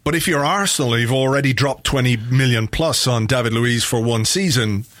 But if you're Arsenal, you've already dropped 20 million plus on David Luiz for one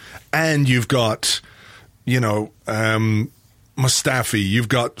season, and you've got, you know, Mustafi, you've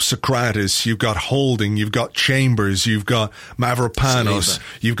got Socrates, you've got Holding, you've got Chambers, you've got Mavropanos,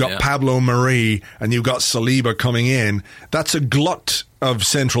 you've got Pablo Mari, and you've got Saliba coming in. That's a glut of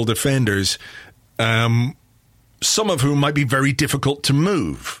central defenders, some of whom might be very difficult to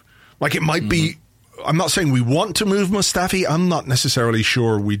move. Like it might be, I'm not saying we want to move Mustafi, I'm not necessarily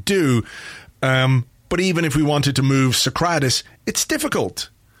sure we do, but even if we wanted to move Socrates, it's difficult,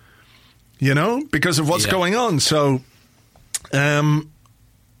 because of what's going on. So...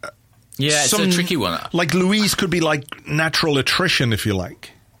 it's a tricky one. Like Luiz could be like natural attrition, if you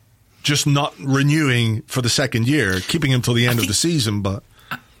like, just not renewing for the second year, keeping him till the end of the season. But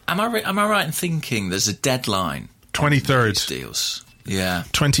am I right in thinking there's a deadline? 23rd deals,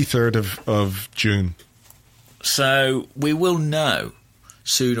 23rd of June. So we will know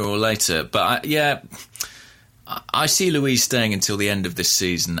sooner or later. But I see Luiz staying until the end of this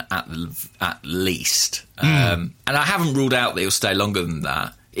season at least. And I haven't ruled out that he'll stay longer than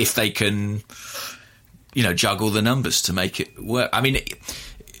that if they can, juggle the numbers to make it work. I mean,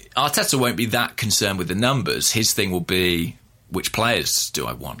 Arteta won't be that concerned with the numbers. His thing will be, which players do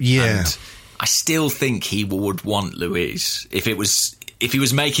I want? Yeah. And I still think he would want Luiz. If he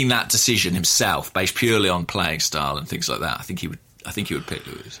was making that decision himself, based purely on playing style and things like that, I think he would pick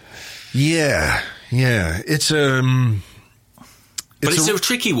Luiz. Yeah. It's It's a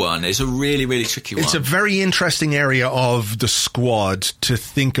tricky one. It's a really, really tricky one. It's a very interesting area of the squad to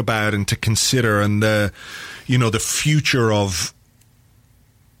think about and to consider, and the future of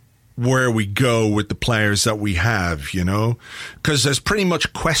where we go with the players that we have, because there's pretty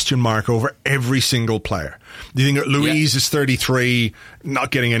much question mark over every single player. Do you think that Luiz is 33, not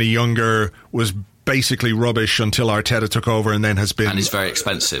getting any younger, was basically rubbish until Arteta took over and then has been... And is very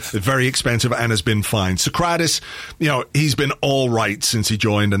expensive. Very expensive and has been fine. Socrates, he's been all right since he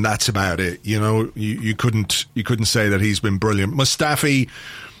joined, and that's about it. You couldn't say that he's been brilliant. Mustafi,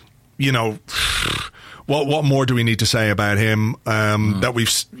 what more do we need to say about him that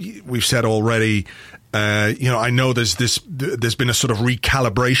we've said already? I know there's been a sort of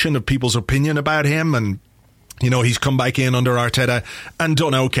recalibration of people's opinion about him, and he's come back in under Arteta and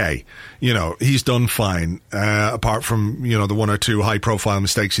done okay. He's done fine, apart from, the one or two high-profile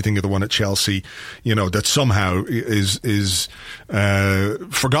mistakes. You think of the one at Chelsea, that somehow is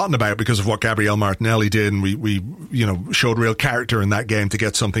forgotten about because of what Gabriel Martinelli did, and we showed real character in that game to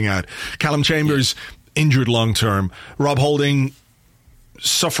get something out. Callum Chambers, injured long-term. Rob Holding,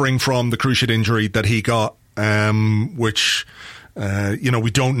 suffering from the cruciate injury that he got, which,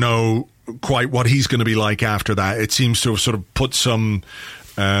 we don't know quite what he's going to be like after that. It seems to have sort of put some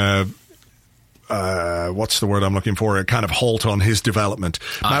what's the word I'm looking for? A kind of halt on his development.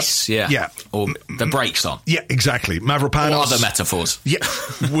 Ice, yeah. Or the brakes on. Yeah, exactly. Mavropanos. Or other metaphors. Yeah,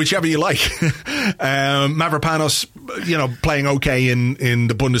 whichever you like. Mavropanos, playing okay in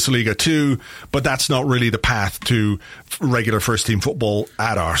the Bundesliga too, but that's not really the path to regular first-team football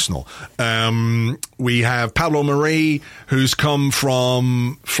at Arsenal. We have Pablo Mari, who's come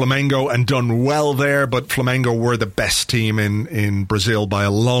from Flamengo and done well there, but Flamengo were the best team in Brazil by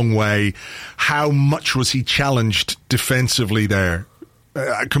a long way. How much was he challenged defensively there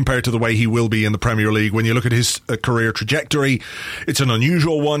compared to the way he will be in the Premier League? When you look at his career trajectory, it's an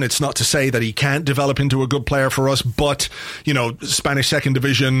unusual one. It's not to say that he can't develop into a good player for us, but, Spanish second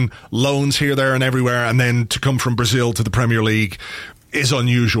division, loans here, there and everywhere, and then to come from Brazil to the Premier League is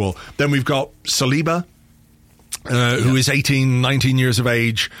unusual. Then we've got Saliba, who is 18, 19 years of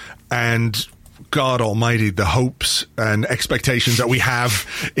age, and God almighty, the hopes and expectations that we have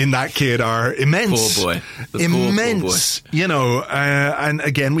in that kid are immense. Poor boy. Immense. Poor boy. And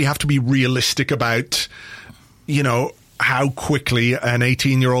again, we have to be realistic about, how quickly an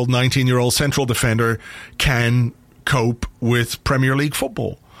 18-year-old, 19-year-old central defender can cope with Premier League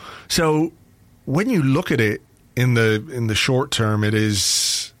football. So when you look at it in the short term,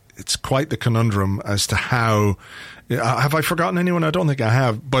 it's quite the conundrum as to how... Have I forgotten anyone? I don't think I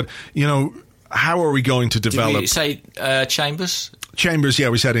have. But, how are we going to develop... Did we say Chambers? Chambers, yeah,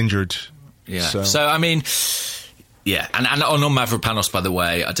 we said injured. Yeah. So I mean... Yeah, and on Mavropanos, by the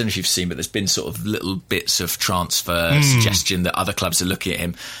way, I don't know if you've seen, but there's been sort of little bits of transfer suggestion that other clubs are looking at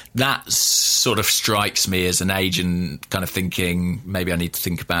him. That sort of strikes me as an agent kind of thinking, maybe I need to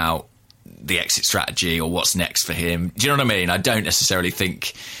think about the exit strategy or what's next for him. Do you know what I mean? I don't necessarily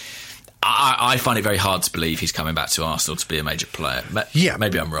think... I find it very hard to believe he's coming back to Arsenal to be a major player. Yeah.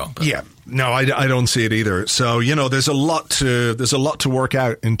 Maybe I'm wrong. But. Yeah. No, I don't see it either. So, there's a lot to work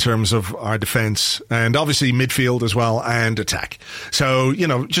out in terms of our defence, and obviously midfield as well, and attack. So,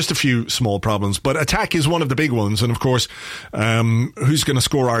 just a few small problems, but attack is one of the big ones. And of course, who's going to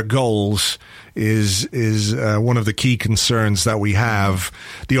score our goals is one of the key concerns that we have.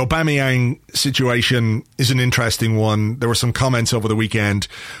 The Aubameyang situation is an interesting one. There were some comments over the weekend,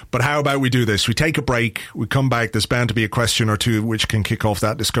 but how about we do this? We take a break, we come back, there's bound to be a question or two which can kick off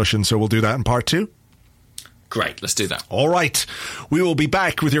that discussion, so we'll do that in part 2. Great, let's do that. All right, we will be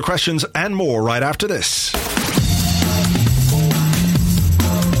back with your questions and more right after this.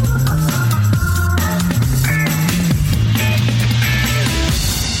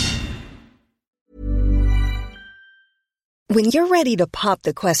 When you're ready to pop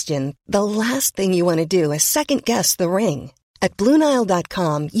the question, the last thing you want to do is second-guess the ring. At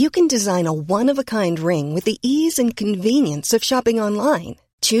BlueNile.com, you can design a one-of-a-kind ring with the ease and convenience of shopping online.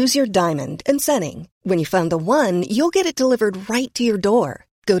 Choose your diamond and setting. When you find the one, you'll get it delivered right to your door.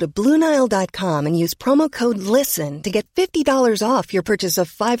 Go to BlueNile.com and use promo code LISTEN to get $50 off your purchase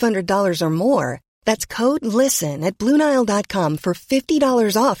of $500 or more. That's code LISTEN at BlueNile.com for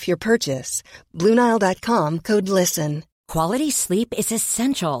 $50 off your purchase. BlueNile.com, code LISTEN. Quality sleep is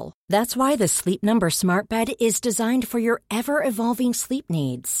essential. That's why the Sleep Number Smart Bed is designed for your ever-evolving sleep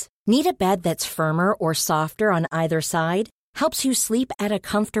needs. Need a bed that's firmer or softer on either side? Helps you sleep at a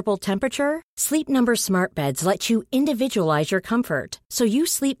comfortable temperature? Sleep Number Smart Beds let you individualize your comfort, so you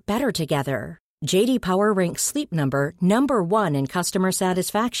sleep better together. J.D. Power ranks Sleep Number number 1 in customer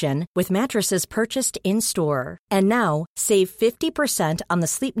satisfaction with mattresses purchased in-store. And now, save 50% on the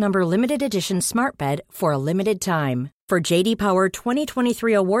Sleep Number Limited Edition Smart Bed for a limited time. For J.D. Power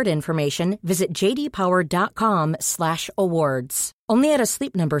 2023 award information, visit jdpower.com/awards. Only at a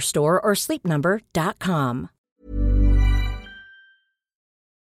Sleep Number store or sleepnumber.com.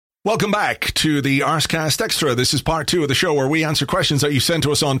 Welcome back to the Arscast Extra. This is part 2 of the show where we answer questions that you send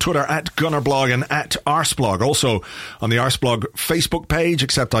to us on Twitter at Gunnerblog and at Arsblog. Also on the Arsblog Facebook page,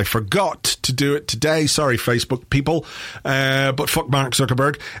 except I forgot to do it today. Sorry, Facebook people. But fuck Mark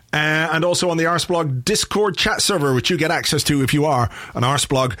Zuckerberg. And also on the Arsblog Discord chat server, which you get access to if you are an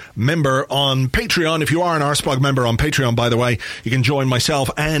Arsblog member on Patreon. If you are an Arsblog member on Patreon, by the way, you can join myself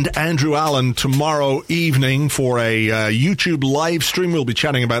and Andrew Allen tomorrow evening for a YouTube live stream. We'll be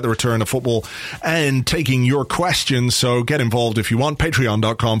chatting about the return of football and taking your questions, so get involved if you want.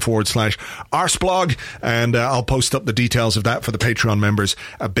 Patreon.com/Arsblog, and I'll post up the details of that for the Patreon members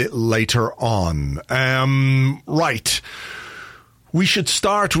a bit later on. Right, we should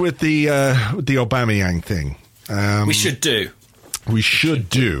start with the Aubameyang thing. We should do.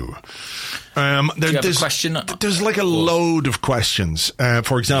 There's a question? There's like a load of questions.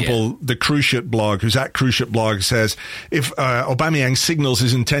 For example, the Cruciate blog, who's at Cruciate blog, says, if Aubameyang signals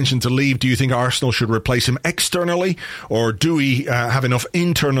his intention to leave, do you think Arsenal should replace him externally, or do we have enough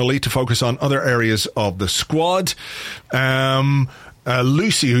internally to focus on other areas of the squad?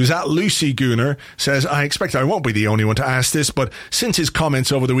 Lucy, who's at Lucy Gooner, says, I expect I won't be the only one to ask this, but since his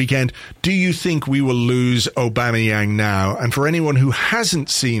comments over the weekend, do you think we will lose Aubameyang now? And for anyone who hasn't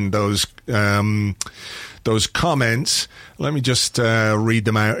seen those comments, let me just read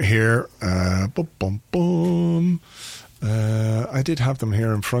them out here. I did have them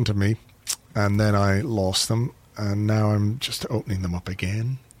here in front of me, and then I lost them, and now I'm just opening them up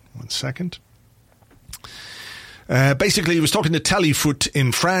again. 1 second. Basically, he was talking to Telefoot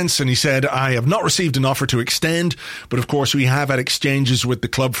in France, and he said, I have not received an offer to extend, but of course we have had exchanges with the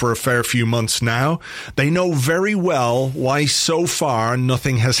club for a fair few months now. They know very well why so far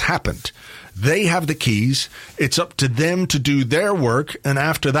nothing has happened. They have the keys. It's up to them to do their work, and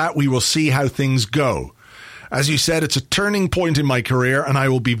after that we will see how things go. As you said, it's a turning point in my career, and I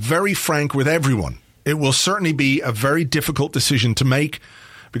will be very frank with everyone. It will certainly be a very difficult decision to make,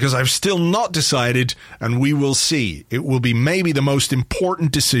 because I've still not decided, and we will see. It will be maybe the most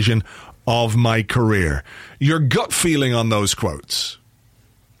important decision of my career. Your gut feeling on those quotes?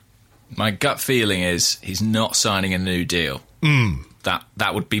 My gut feeling is he's not signing a new deal.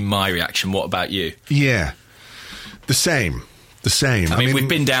 That would be my reaction. What about you? Yeah, the same. I mean, we've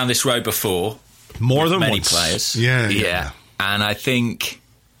been down this road before. More than many once. Players. Yeah. And I think...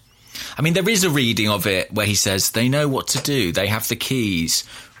 I mean, there is a reading of it where he says they know what to do. They have the keys,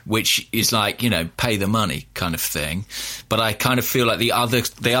 which is like, pay the money kind of thing. But I kind of feel like the other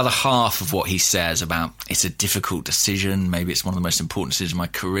half of what he says about it's a difficult decision, maybe it's one of the most important decisions of my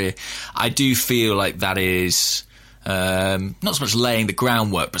career, I do feel like that is not so much laying the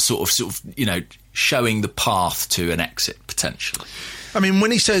groundwork, but sort of showing the path to an exit potentially. I mean,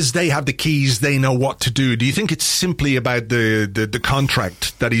 when he says they have the keys, they know what to do you think it's simply about the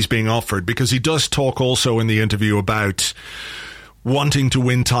contract that he's being offered? Because he does talk also in the interview about wanting to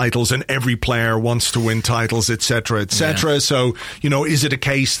win titles, and every player wants to win titles, etc., etc. Yeah. So, is it a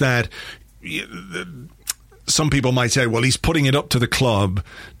case that some people might say, well, he's putting it up to the club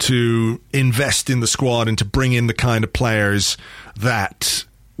to invest in the squad and to bring in the kind of players that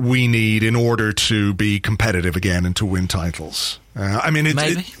we need in order to be competitive again and to win titles?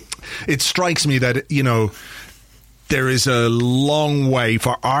 It strikes me that, there is a long way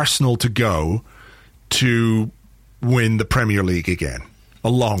for Arsenal to go to win the Premier League again. A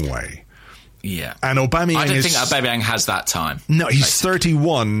long way. Yeah. And Aubameyang I don't think Aubameyang has that time. No, he's basically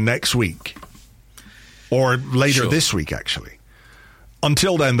 31 next week. Or later this week, actually.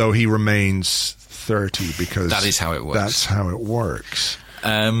 Until then, though, he remains 30 because... That is how it works. That's how it works.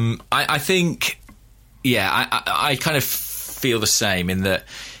 I think, I kind of feel the same in that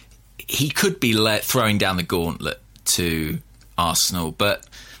he could be throwing down the gauntlet to Arsenal, but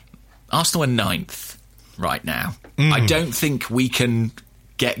Arsenal are 9th right now. I don't think we can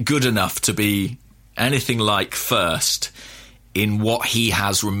get good enough to be anything like first in what he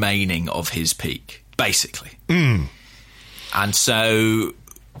has remaining of his peak, basically. And so...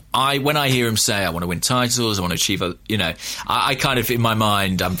 when I hear him say, I want to win titles, I want to achieve, I kind of, in my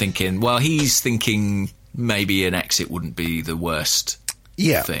mind, I'm thinking, well, he's thinking maybe an exit wouldn't be the worst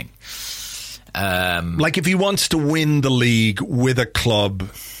thing. Like if he wants to win the league with a club,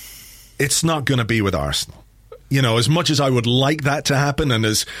 it's not going to be with Arsenal. As much as I would like that to happen and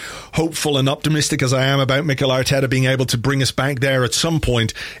as hopeful and optimistic as I am about Mikel Arteta being able to bring us back there at some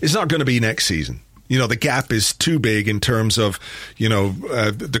point, it's not going to be next season. The gap is too big in terms of,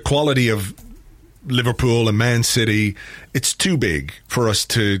 the quality of Liverpool and Man City. It's too big for us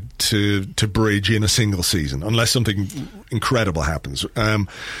to bridge in a single season unless something incredible happens.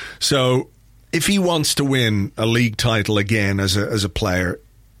 So if he wants to win a league title again as a player,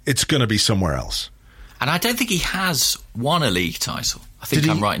 it's going to be somewhere else. And I don't think he has won a league title. I think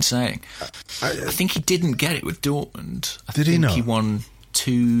I'm right in saying. I think he didn't get it with Dortmund. I think he won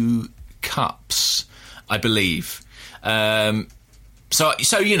 2 cups, I believe. So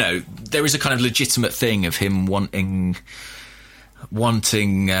there is a kind of legitimate thing of him wanting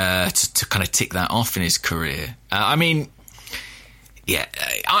to kind of tick that off in his career. I think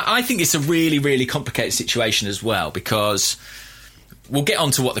it's a really, really complicated situation as well, because we'll get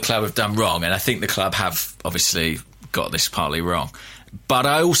on to what the club have done wrong, and I think the club have obviously got this partly wrong. But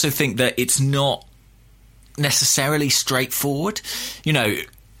I also think that it's not necessarily straightforward.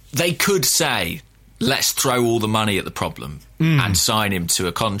 They could say, let's throw all the money at the problem and sign him to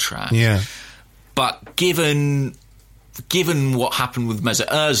a contract. Yeah. But given what happened with Mesut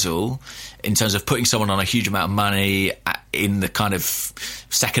Ozil, in terms of putting someone on a huge amount of money in the kind of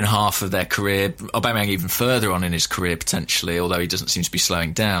second half of their career, Aubameyang even further on in his career potentially, although he doesn't seem to be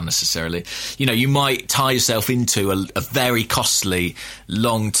slowing down necessarily, you might tie yourself into a very costly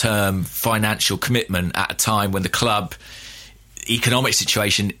long-term financial commitment at a time when the club economic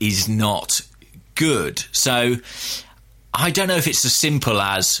situation is not good. So I don't know if it's as simple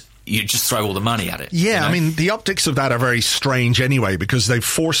as you just throw all the money at it. Yeah, I mean, the optics of that are very strange anyway, because they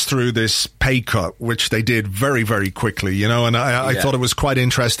forced through this pay cut, which they did very, very quickly, and I thought it was quite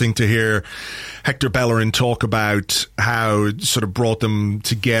interesting to hear Hector Bellerin talk about how it sort of brought them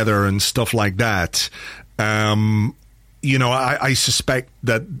together and stuff like that. I suspect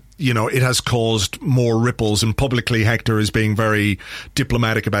that, it has caused more ripples, and publicly Hector is being very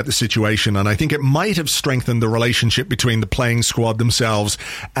diplomatic about the situation. And I think it might have strengthened the relationship between the playing squad themselves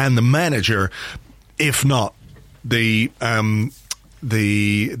and the manager, if not the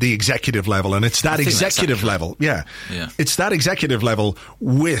executive level. And it's that executive level. Yeah. It's that executive level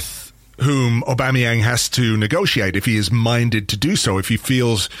with whom Aubameyang has to negotiate if he is minded to do so, if he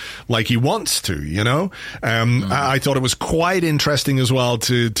feels like he wants to, I thought it was quite interesting as well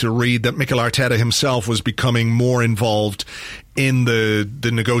to read that Mikel Arteta himself was becoming more involved in the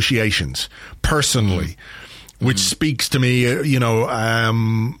negotiations personally, which speaks to me, of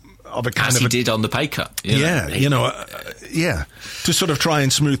a kind as of he did on the pay cut. To sort of try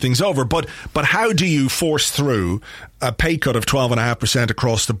and smooth things over. But how do you force through a pay cut of 12.5%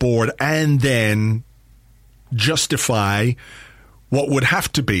 across the board and then justify what would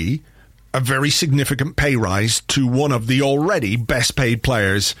have to be a very significant pay rise to one of the already best paid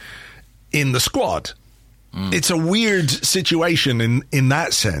players in the squad? It's a weird situation in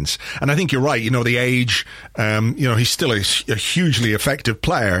that sense. And I think you're right. The age, he's still a hugely effective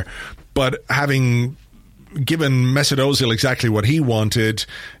player, but having given Mesut Ozil exactly what he wanted,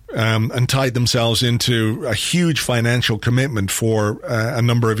 and tied themselves into a huge financial commitment for a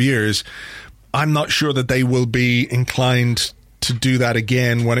number of years, I'm not sure that they will be inclined to do that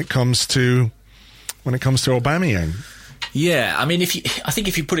again when it comes to Aubameyang. Yeah, I mean, I think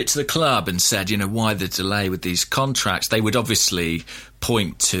if you put it to the club and said, why the delay with these contracts, they would obviously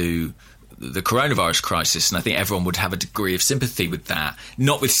point to the coronavirus crisis, and I think everyone would have a degree of sympathy with that,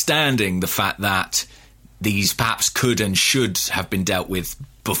 notwithstanding the fact that these perhaps could and should have been dealt with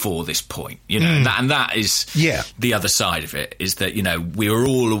before this point, and that is the other side of it, is that, we are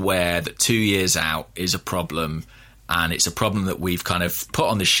all aware that 2 years out is a problem, and it's a problem that we've kind of put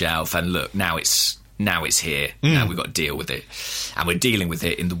on the shelf, and look, now it's here. Now we've got to deal with it. And we're dealing with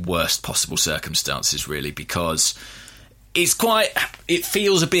it in the worst possible circumstances, really, because it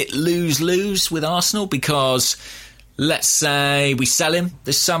feels a bit lose-lose with Arsenal, because let's say we sell him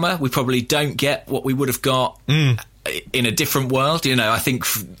this summer, we probably don't get what we would have got in a different world. I think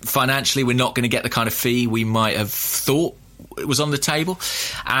financially we're not going to get the kind of fee we might have thought was on the table.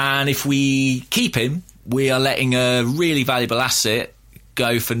 And if we keep him, we are letting a really valuable asset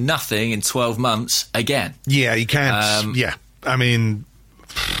go for nothing in 12 months again. Yeah, you can't. I mean,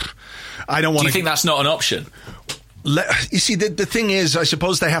 I don't want to... Do you think that's not an option? You see, the thing is, I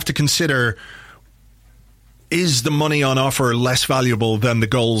suppose they have to consider, is the money on offer less valuable than the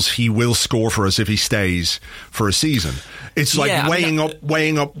goals he will score for us if he stays for a season? It's like weighing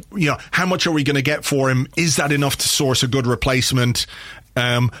up, how much are we going to get for him? Is that enough to source a good replacement?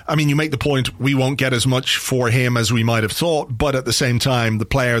 I mean, you make the point, we won't get as much for him as we might have thought, but at the same time, the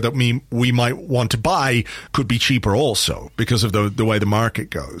player that we might want to buy could be cheaper also because of the way the market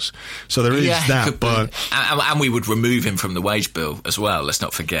goes. So there is that. But and we would remove him from the wage bill as well, let's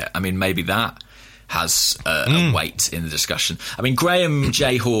not forget. I mean, maybe that has a weight in the discussion. I mean, Graham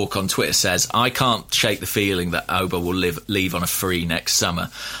J. Hawke on Twitter says, I can't shake the feeling that Oba will leave on a free next summer.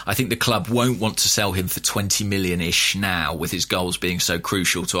 I think the club won't want to sell him for 20 million-ish now, with his goals being so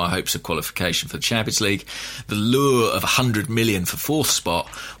crucial to our hopes of qualification for the Champions League. The lure of 100 million for fourth spot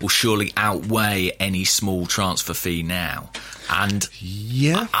will surely outweigh any small transfer fee now. And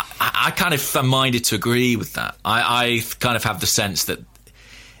I kind of am minded to agree with that. I kind of have the sense that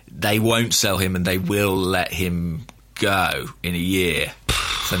they won't sell him and they will let him go in a year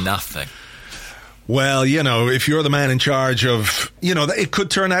for nothing. Well, if you're the man in charge of, it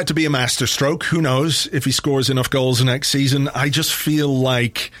could turn out to be a masterstroke. Who knows if he scores enough goals next season? I just feel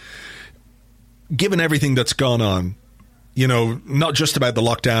like, given everything that's gone on, not just about the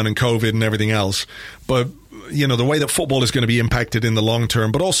lockdown and COVID and everything else, but the way that football is going to be impacted in the long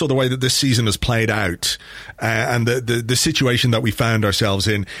term, but also the way that this season has played out and the situation that we found ourselves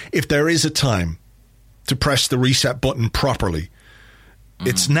in. If there is a time to press the reset button properly,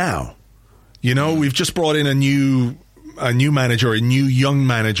 it's now. We've just brought in a new manager, a new young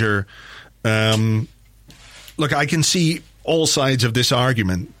manager. Look, I can see all sides of this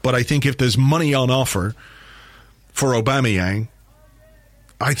argument, but I think if there's money on offer for Aubameyang,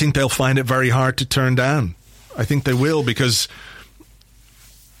 I think they'll find it very hard to turn down. I think they will, because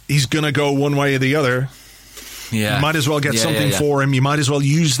he's going to go one way or the other. Yeah. You might as well get something for him. You might as well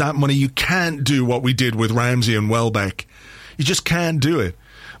use that money. You can't do what we did with Ramsey and Welbeck. You just can't do it.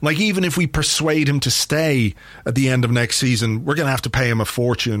 Like, even if we persuade him to stay at the end of next season, we're going to have to pay him a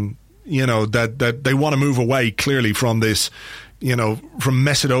fortune. That they want to move away clearly from this, from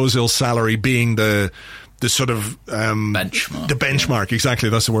Mesut Ozil's salary being the sort of benchmark. The benchmark, exactly.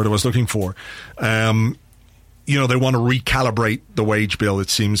 That's the word I was looking for. They want to recalibrate the wage bill. It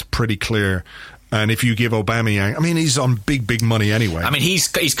seems pretty clear. And if you give Aubameyang, I mean, he's on big money anyway. I mean,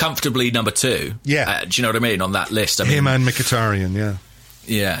 he's comfortably number 2. Yeah. Do you know what I mean? On that list. Him and Mkhitaryan, yeah.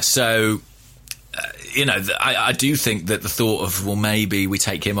 Yeah. So, I do think that the thought of, well, maybe we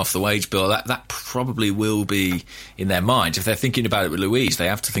take him off the wage bill, that probably will be in their mind. If they're thinking about it with Luiz, they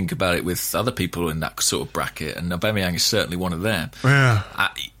have to think about it with other people in that sort of bracket, and Aubameyang is certainly one of them.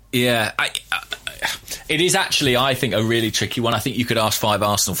 Yeah. It is actually, I think, a really tricky one. I think you could ask 5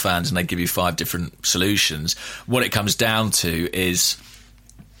 Arsenal fans and they'd give you 5 different solutions. What it comes down to is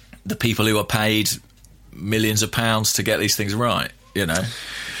the people who are paid millions of pounds to get these things right,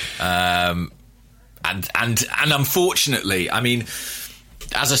 And unfortunately, I mean,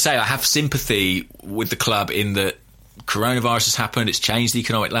 as I say, I have sympathy with the club in that coronavirus has happened. It's changed the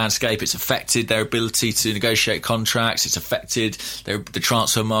economic landscape. It's affected their ability to negotiate contracts. It's affected the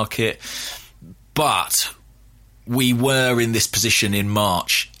transfer market. But we were in this position in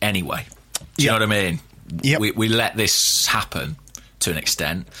March anyway. Do you know what I mean? Yep. We let this happen to an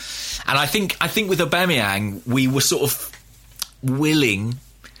extent. And I think with Aubameyang, we were sort of willing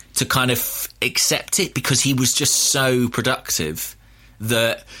to kind of accept it because he was just so productive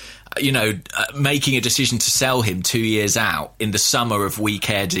that, making a decision to sell him 2 years out in the summer of We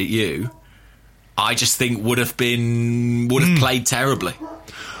Cared At You, I just think would have played terribly.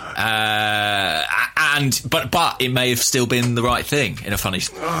 But it may have still been the right thing in a funny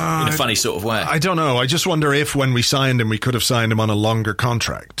sort of way. I don't know. I just wonder if when we signed him, we could have signed him on a longer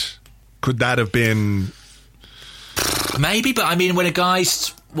contract. Could that have been... Maybe, but I mean, when a guy's,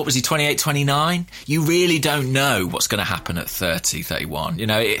 what was he, 28, 29? You really don't know what's going to happen at 30, 31.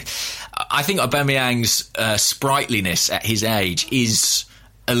 I think Aubameyang's sprightlinesss at his age is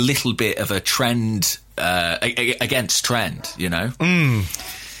a little bit of a trend, against trend,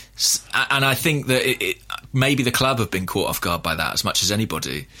 And I think that maybe the club have been caught off guard by that as much as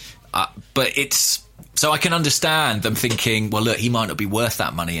anybody. But so I can understand them thinking, well, look, he might not be worth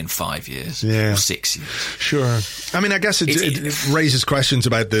that money in 5 years or 6 years. Sure. I mean, I guess it raises questions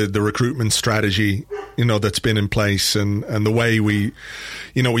about the recruitment strategy, that's been in place and the way we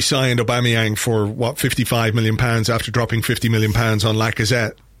signed Aubameyang for, £55 million after dropping £50 million on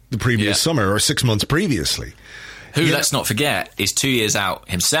Lacazette the previous summer or 6 months previously. Who, let's not forget, is 2 years out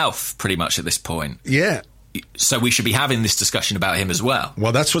himself pretty much at this point. Yeah. So we should be having this discussion about him as well.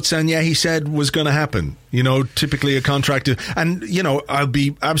 Well, that's what Sanyehi said was going to happen. Typically a contract. And, I'll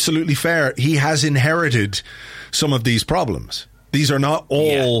be absolutely fair. He has inherited some of these problems. These are not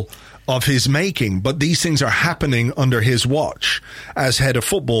all of his making, but these things are happening under his watch as head of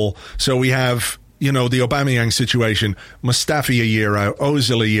football. So we have... the Aubameyang situation, Mustafi a year out,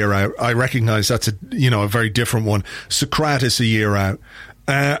 Ozil a year out. I recognise that's a very different one. Socrates a year out.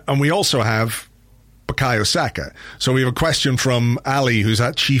 And we also have Bukayo Saka. So we have a question from Ali, who's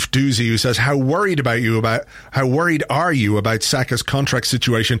at Chief Doozy, who says, how worried are you about Saka's contract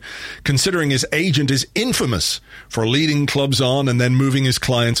situation, considering his agent is infamous for leading clubs on and then moving his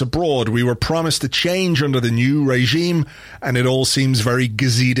clients abroad? We were promised a change under the new regime, and it all seems very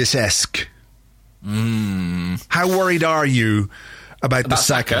Gazidis-esque. How worried are you about the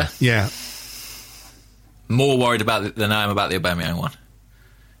Saka? Yeah. More worried about it than I am about the Aubameyang one.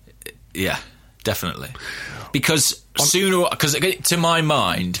 Yeah, definitely. Because to my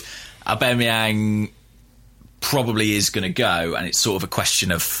mind, Aubameyang probably is going to go, and it's sort of a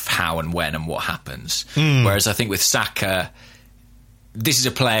question of how and when and what happens. Whereas I think with Saka, this is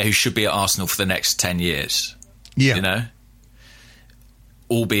a player who should be at Arsenal for the next 10 years. Yeah.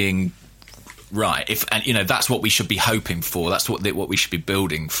 All being... right, that's what we should be hoping for. That's what we should be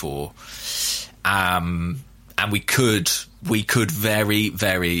building for, and we could very,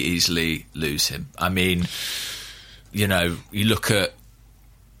 very easily lose him. I mean, you look at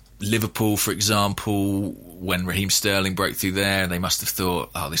Liverpool, for example, when Raheem Sterling broke through there, they must have thought,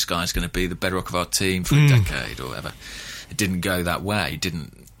 oh, this guy's going to be the bedrock of our team for a decade or whatever. It didn't go that way. He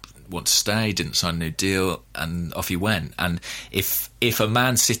didn't want to stay, didn't sign a new deal, and off he went. And if a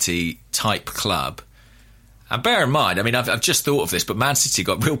Man City type club, and bear in mind, I mean, I've just thought of this, but Man City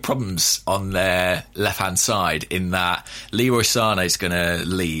got real problems on their left-hand side in that Leroy Sané is going to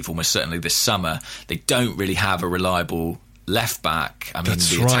leave almost certainly this summer. They don't really have a reliable left-back. I mean,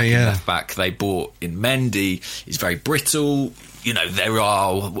 the attacking left-back they bought in Mendy is very brittle.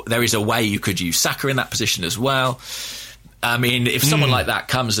 There is a way you could use Saka in that position as well. I mean, if someone like that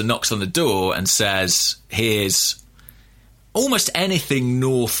comes and knocks on the door and says, here's almost anything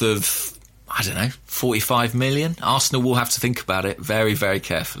north of, 45 million, Arsenal will have to think about it very, very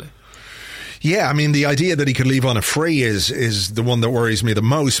carefully. Yeah, I mean, the idea that he could leave on a free is the one that worries me the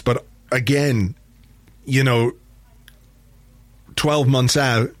most. But again, 12 months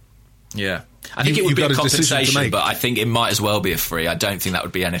out. Yeah. I think it would be a compensation, but I think it might as well be a free. I don't think that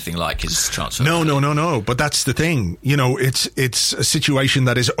would be anything like his transfer. No. But that's the thing. It's a situation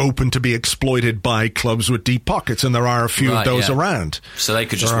that is open to be exploited by clubs with deep pockets, and there are a few of those around. So they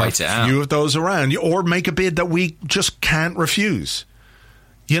could just wait it out. A few of those around, or make a bid that we just can't refuse.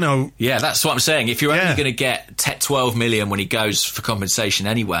 Yeah, that's what I'm saying. If you're only going to get 12 million when he goes for compensation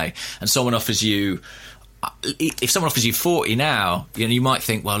anyway, and someone offers you... if someone offers you 40 now, you might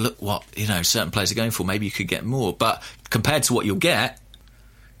think, well, look what certain players are going for. Maybe you could get more, but compared to what you'll get,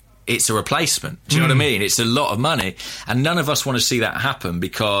 it's a replacement. Do you know what I mean? It's a lot of money, and none of us want to see that happen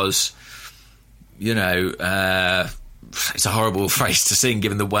because, it's a horrible phrase to say,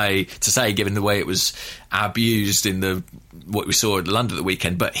 given the way it was abused in what we saw at London at the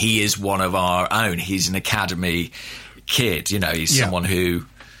weekend. But he is one of our own. He's an academy kid. He's someone who.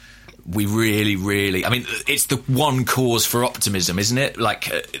 We really, really... I mean, it's the one cause for optimism, isn't it?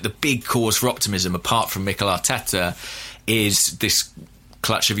 The big cause for optimism, apart from Mikel Arteta, is this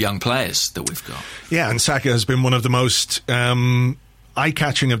clutch of young players that we've got. Yeah, and Saka has been one of the most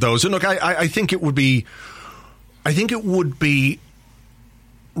eye-catching of those. And look, I think it would be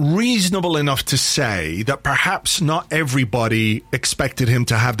reasonable enough to say that perhaps not everybody expected him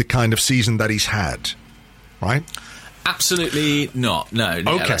to have the kind of season that he's had, right? Absolutely not. No,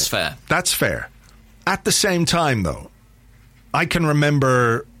 okay. Yeah, that's fair. That's fair. At the same time, though, I can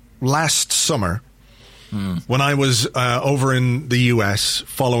remember last summer when I was over in the US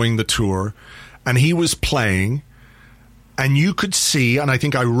following the tour, and he was playing, and you could see, and I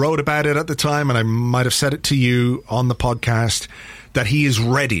think I wrote about it at the time, and I might have said it to you on the podcast, that he is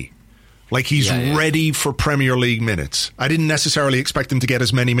ready. Like, he's ready for Premier League minutes. I didn't necessarily expect him to get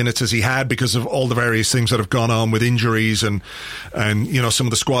as many minutes as he had because of all the various things that have gone on with injuries and you know, some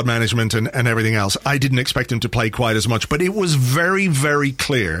of the squad management and everything else. I didn't expect him to play quite as much. But it was very, very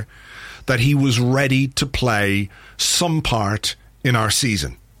clear that he was ready to play some part in our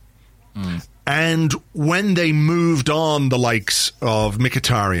season. And when they moved on the likes of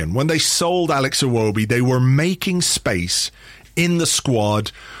Mkhitaryan, when they sold Alex Iwobi, they were making space in the squad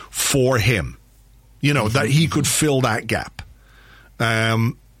for him, you know, that he could fill that gap.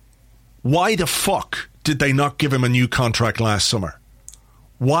 Why the fuck did they not give him a new contract last summer?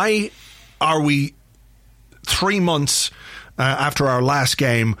 Why are we 3 months after our last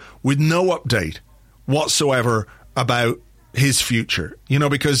game with no update whatsoever about his future? You know,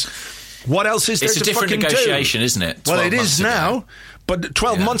 because what else is there to fucking do? It's a different negotiation, isn't it? Well, it is now. But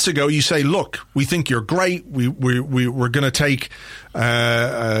 12 months ago, you say, look, we think you're great. We're going to take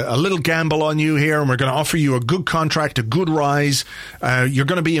a little gamble on you here, and we're going to offer you a good contract, a good rise. You're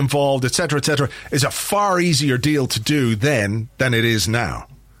going to be involved, etc., etc. It's a far easier deal to do then than it is now.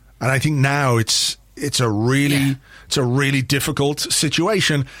 And I think now it's a really difficult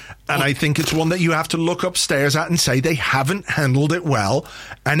situation. And I think it's one that you have to look upstairs at and say they haven't handled it well.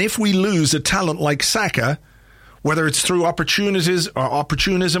 And if we lose a talent like Saka, whether it's through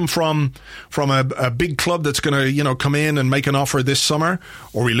opportunism from a big club that's going to, you know, come in and make an offer this summer,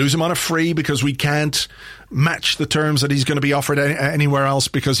 or we lose him on a free because we can't match the terms that he's going to be offered anywhere else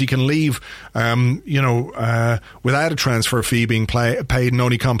because he can leave, without a transfer fee being paid and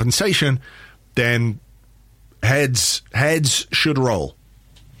only compensation, then heads should roll.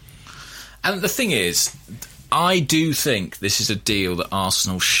 And the thing is, I do think this is a deal that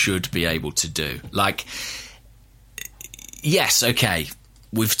Arsenal should be able to do. Like, yes, okay,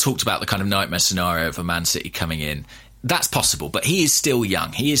 we've talked about the kind of nightmare scenario of a Man City coming in. That's possible, but he is still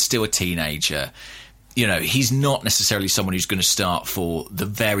young. He is still a teenager. You know, he's not necessarily someone who's going to start for the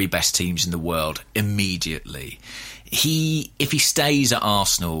very best teams in the world immediately. If he stays at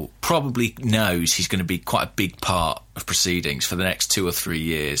Arsenal, probably knows he's going to be quite a big part of proceedings for the next 2 or 3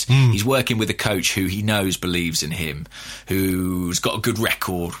 years. He's working with a coach who he knows believes in him, who's got a good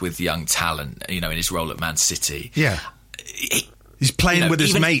record with young talent, you know, in his role at Man City. Yeah. He's playing with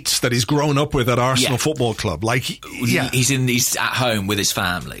his mates that he's grown up with at Arsenal Football Club. Like, he's at home with his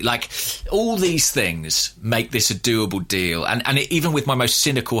family. Like, all these things make this a doable deal. And even with my most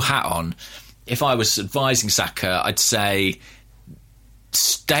cynical hat on, if I was advising Saka, I'd say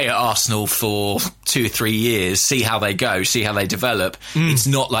stay at Arsenal for 2 or 3 years, see how they go, see how they develop. It's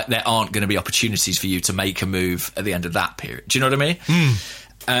not like there aren't going to be opportunities for you to make a move at the end of that period. Do you know what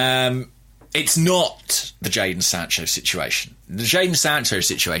I mean? It's not the Jadon Sancho situation. The Jadon Sancho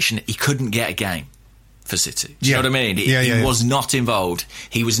situation, he couldn't get a game for City. Do you know what I mean? He was not involved.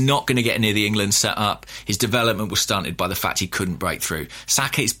 He was not going to get near the England setup. His development was stunted by the fact he couldn't break through.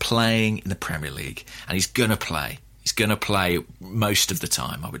 Saka is playing in the Premier League, and he's going to play. He's going to play most of the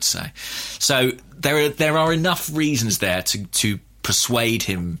time, I would say. So there are enough reasons there to persuade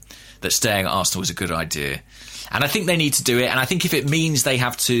him that staying at Arsenal is a good idea. And I think they need to do it. And I think if it means they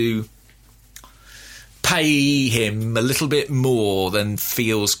have to pay him a little bit more than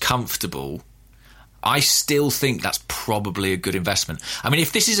feels comfortable, I still think that's probably a good investment. I mean,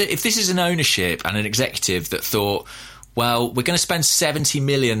 if this is an ownership and an executive that thought, well, we're going to spend 70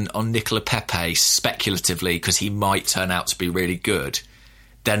 million on Nicola Pepe speculatively because he might turn out to be really good,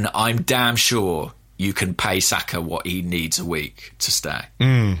 then I'm damn sure you can pay Saka what he needs a week to stay. Do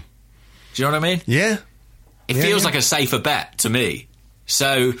you know what I mean? Yeah. It feels like a safer bet to me.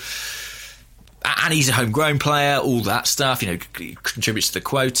 So, and he's a homegrown player, all that stuff, you know, contributes to the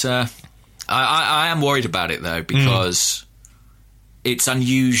quota. I am worried about it, though, because it's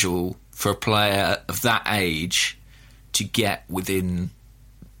unusual for a player of that age to get within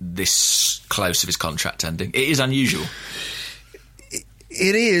this close of his contract ending. It is unusual.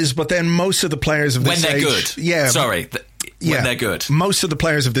 It is, but then most of the players of this age... When they're good. Yeah. Sorry. When they're good. Most of the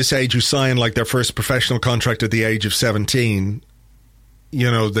players of this age who sign like their first professional contract at the age of 17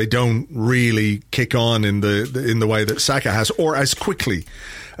 they don't really kick on in the way that Saka has, or as quickly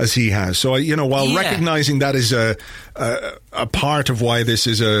as he has. So, while recognising that is a part of why this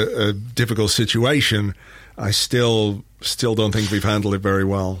is a difficult situation, I still don't think we've handled it very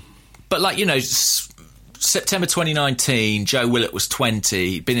well. But September 2019, Joe Willett was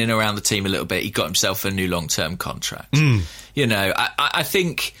 20, been in around the team a little bit. He got himself a new long-term contract. I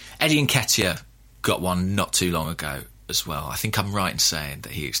think Eddie Nketiah got one not too long ago as well. I think I'm right in saying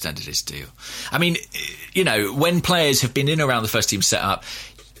that he extended his deal. I mean, when players have been in around the first team setup,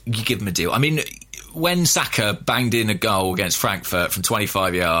 you give them a deal. I mean, when Saka banged in a goal against Frankfurt from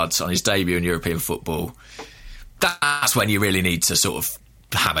 25 yards on his debut in European football, that's when you really need to sort of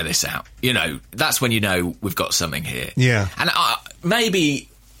hammer this out. That's when we've got something here. Yeah. And maybe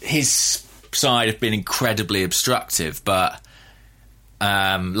his side have been incredibly obstructive, but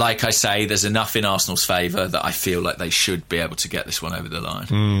like I say, there's enough in Arsenal's favour that I feel like they should be able to get this one over the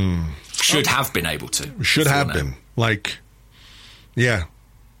line. Should have been able to. Should have been.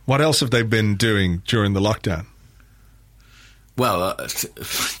 What else have they been doing during the lockdown? Well,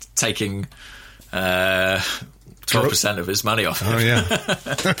 taking 12% of his money off him. Oh, yeah.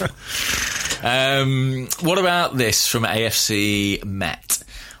 What about this from AFC Met?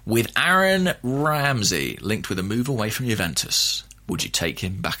 With Aaron Ramsey linked with a move away from Juventus, would you take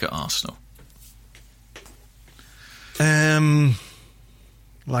him back at Arsenal? I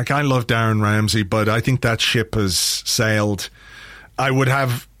love Aaron Ramsey, but I think that ship has sailed. I would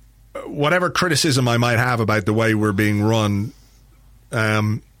have whatever criticism I might have about the way we're being run.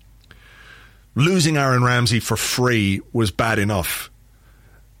 Losing Aaron Ramsey for free was bad enough.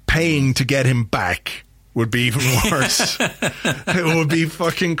 Paying to get him back would be even worse. It would be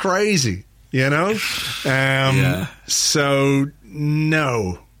fucking crazy, So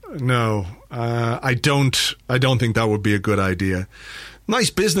no. I don't think that would be a good idea. Nice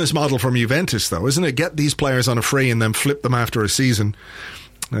business model from Juventus, though, isn't it? Get these players on a free and then flip them after a season.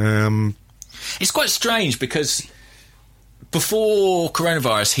 It's quite strange because before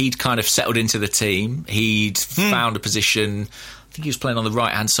coronavirus, he'd kind of settled into the team. He'd found a position. I think he was playing on the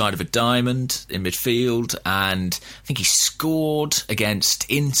right-hand side of a diamond in midfield, and I think he scored against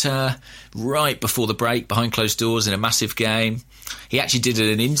Inter right before the break, behind closed doors in a massive game. He actually did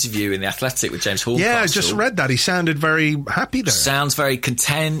an interview in The Athletic with James Horncastle. Yeah, I just read that. He sounded very happy there. Sounds very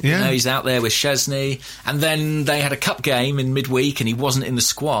content. Yeah. He's out there with Szczesny. And then they had a cup game in midweek and he wasn't in the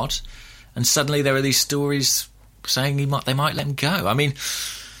squad. And suddenly there are these stories saying they might let him go. I mean,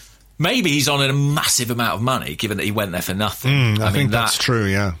 maybe he's on a massive amount of money, given that he went there for nothing. I think that's true,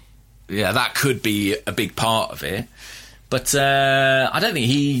 yeah. Yeah, that could be a big part of it. But I don't think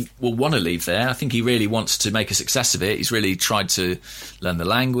he will want to leave there. I think he really wants to make a success of it. He's really tried to learn the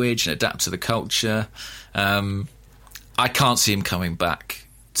language and adapt to the culture. I can't see him coming back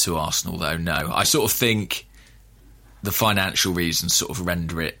to Arsenal, though, no. I sort of think the financial reasons sort of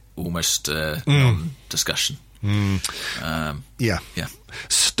render it almost non-discussion. Yeah.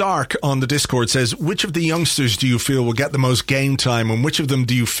 Stark on the Discord says, which of the youngsters do you feel will get the most game time, and which of them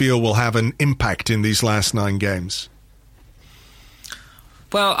do you feel will have an impact in these last 9 games?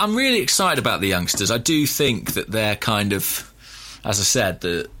 Well, I'm really excited about the youngsters. I do think that they're kind of, as I said,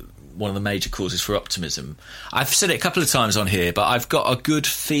 one of the major causes for optimism. I've said it a couple of times on here, but I've got a good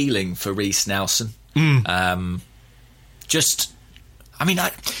feeling for Reiss Nelson. This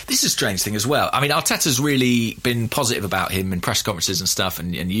is a strange thing as well. I mean, Arteta's really been positive about him in press conferences and stuff,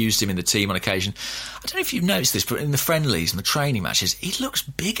 and used him in the team on occasion. I don't know if you've noticed this, but in the friendlies and the training matches, he looks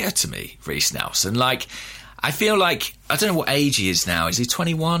bigger to me, Reiss Nelson. I feel like, I don't know what age he is now. Is he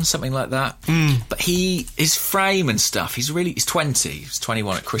 21, something like that? But his frame and stuff, he's 20. He's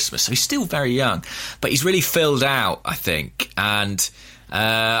 21 at Christmas, so he's still very young. But he's really filled out, I think. And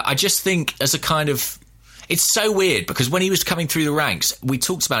I just think as a kind of... It's so weird because when he was coming through the ranks, we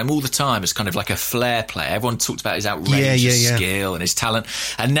talked about him all the time as kind of like a flair player. Everyone talked about his outrageous skill and his talent.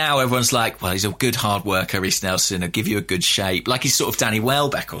 And now everyone's like, well, he's a good hard worker, Reiss Nelson. He'll give you a good shape. Like he's sort of Danny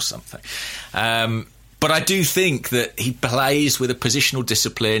Welbeck or something. But I do think that he plays with a positional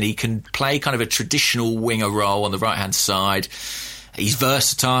discipline. He can play kind of a traditional winger role on the right-hand side. He's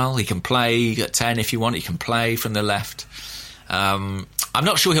versatile. He can play at 10 if you want. He can play from the left. I'm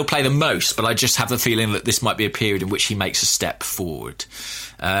not sure he'll play the most, but I just have the feeling that this might be a period in which he makes a step forward.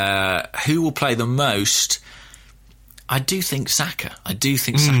 Who will play the most? I do think Saka. I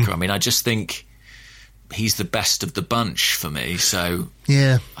mean, I just think he's the best of the bunch for me. So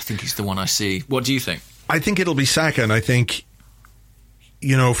yeah, I think he's the one I see. What do you think? I think it'll be Saka, and I think,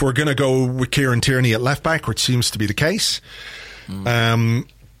 if we're going to go with Kieran Tierney at left back, which seems to be the case,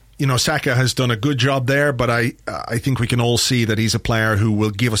 Saka has done a good job there, but I think we can all see that he's a player who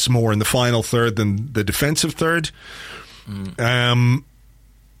will give us more in the final third than the defensive third.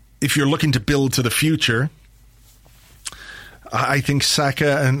 If you're looking to build to the future, I think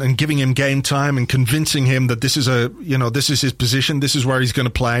Saka and giving him game time and convincing him that this is this is his position, this is where he's going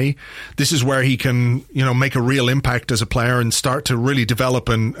to play, this is where he can, make a real impact as a player and start to really develop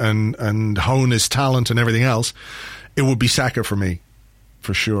and hone his talent and everything else, it would be Saka for me,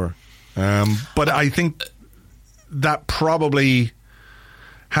 for sure. But I think that probably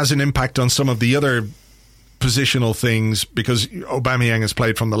has an impact on some of the other positional things because Aubameyang has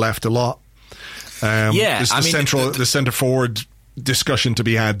played from the left a lot. There's the centre forward discussion to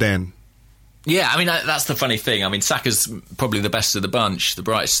be had then. Yeah, I mean, that's the funny thing. I mean, Saka's probably the best of the bunch, the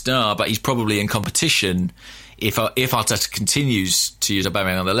brightest star, but he's probably in competition if Arteta continues to use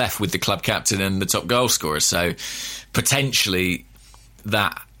Aubameyang on the left with the club captain and the top goal scorer. So potentially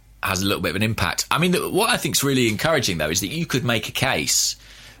that has a little bit of an impact. I mean, what I think is really encouraging, though, is that you could make a case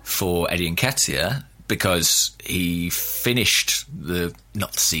for Eddie Nketiah because he finished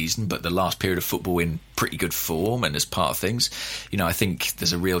not the season, but the last period of football in pretty good form and as part of things. I think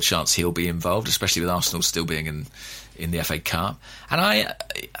there's a real chance he'll be involved, especially with Arsenal still being in the FA Cup. And I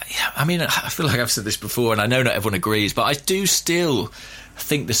mean, I feel like I've said this before, and I know not everyone agrees, but I do still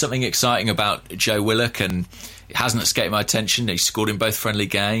think there's something exciting about Joe Willock, and it hasn't escaped my attention. He scored in both friendly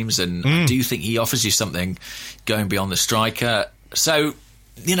games, and I do think he offers you something going beyond the striker. So,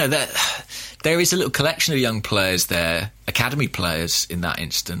 there is a little collection of young players there, academy players in that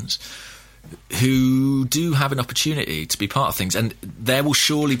instance, who do have an opportunity to be part of things. And there will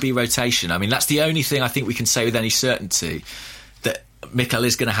surely be rotation. I mean, that's the only thing I think we can say with any certainty, that Mikel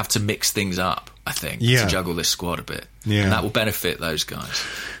is going to have to mix things up, I think, to juggle this squad a bit. Yeah. And that will benefit those guys.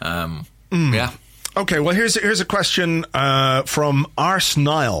 Yeah. Okay, well, here's a question from Ars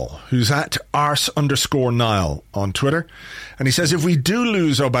Nile, who's at Ars_Nile on Twitter. And he says, if we do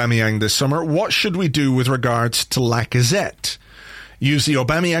lose Aubameyang this summer, what should we do with regards to Lacazette? Use the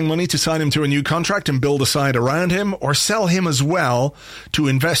Aubameyang money to sign him to a new contract and build a side around him, or sell him as well to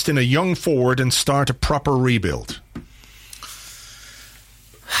invest in a young forward and start a proper rebuild?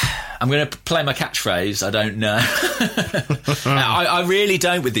 I'm going to play my catchphrase. I don't know. I really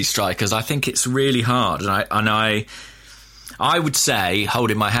don't with these strikers. I think it's really hard. And I would say,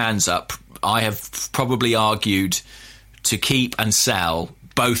 holding my hands up, I have probably argued to keep and sell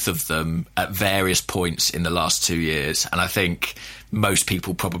both of them at various points in the last 2 years. And I think most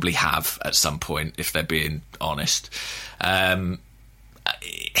people probably have at some point, if they're being honest. The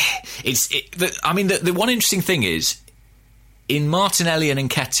one interesting thing is, in Martinelli and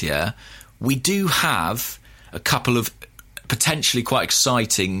Nketiah, we do have a couple of potentially quite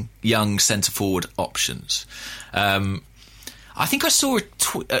exciting young centre-forward options. I think I saw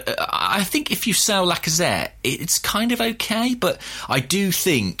I think if you sell Lacazette, it's kind of okay, but I do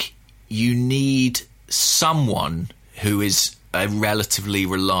think you need someone who is a relatively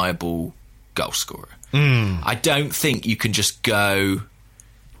reliable goal scorer. I don't think you can just go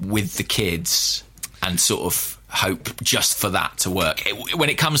with the kids and sort of hope just for that to work. When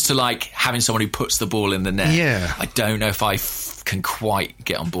it comes to like having someone who puts the ball in the net, I don't know if I can quite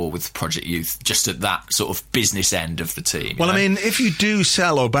get on board with Project Youth just at that sort of business end of the team. Well, I mean, if you do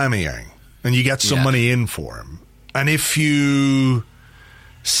sell Aubameyang and you get some money in for him, and if you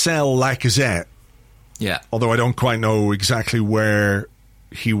sell Lacazette, although I don't quite know exactly where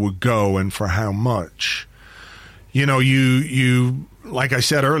he would go and for how much, you like I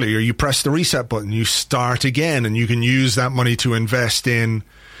said earlier, you press the reset button, you start again, and you can use that money to invest in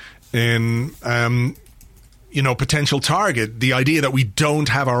potential target. The idea that we don't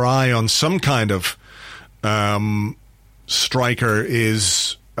have our eye on some kind of striker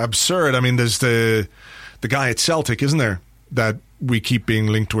is absurd. I mean, there's the guy at Celtic, isn't there, that we keep being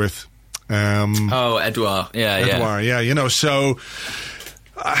linked with? Edouard. Edouard, yeah. So,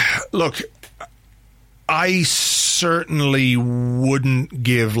 look, I certainly wouldn't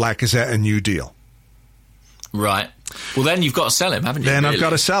give Lacazette a new deal. Right. Well, then you've got to sell him, haven't you? Then really? I've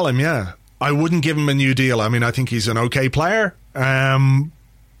got to sell him, yeah. I wouldn't give him a new deal. I mean, I think he's an okay player,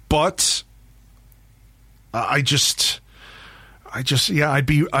 but I'd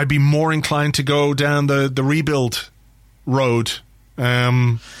be more inclined to go down the rebuild road.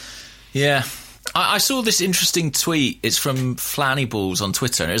 Yeah. I saw this interesting tweet. It's from Flannyballs on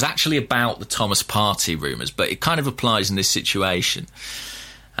Twitter, and it was actually about the Thomas Partey rumours, but it kind of applies in this situation.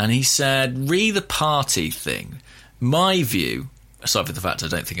 And he said, re the Partey thing, my view, aside from the fact I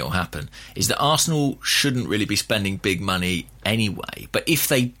don't think it will happen, is that Arsenal shouldn't really be spending big money anyway. But if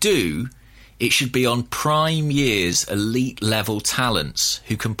they do, it should be on prime years elite level talents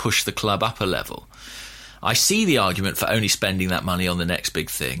who can push the club up a level. I see the argument for only spending that money on the next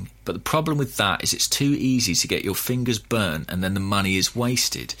big thing, but the problem with that is it's too easy to get your fingers burnt and then the money is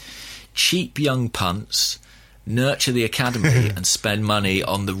wasted. Cheap young punts, nurture the academy and spend money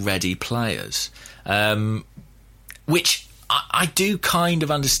on the ready players, which I do kind of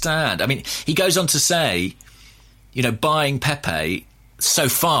understand. I mean, he goes on to say, buying Pepe so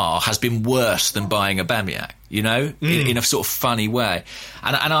far has been worse than buying Aubameyang, in a sort of funny way.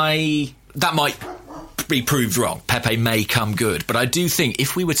 And that might be proved wrong. Pepe may come good, but I do think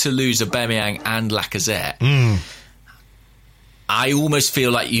if we were to lose Aubameyang and Lacazette, I almost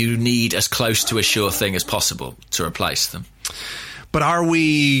feel like you need as close to a sure thing as possible to replace them. But are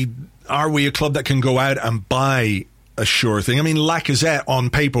we a club that can go out and buy a sure thing? I mean, Lacazette on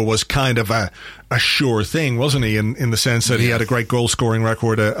paper was kind of a sure thing, wasn't he? In the sense that he had a great goal scoring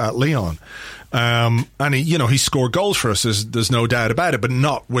record at Lyon. And he scored goals for us. There's no doubt about it, but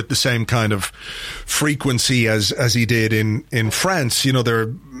not with the same kind of frequency as he did in France. There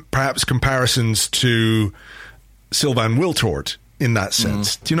are perhaps comparisons to Sylvain Wiltord in that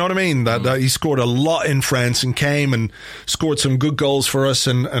sense. Do you know what I mean? That he scored a lot in France and came and scored some good goals for us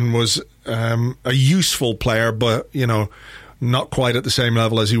and was a useful player, but not quite at the same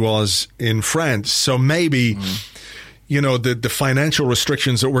level as he was in France. So maybe the financial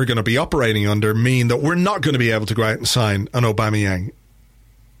restrictions that we're going to be operating under mean that we're not going to be able to go out and sign an Aubameyang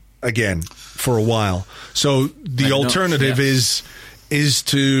again for a while. So the alternative is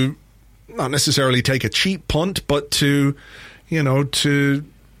to not necessarily take a cheap punt, but to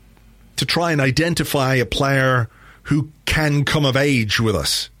try and identify a player who can come of age with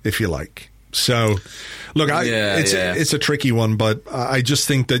us, if you like. So, look, it's a tricky one, but I just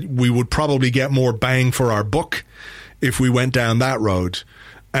think that we would probably get more bang for our buck if we went down that road.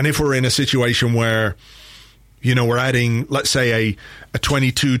 And if we're in a situation where, we're adding, let's say, a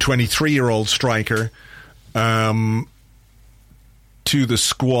 22, 23-year-old striker to the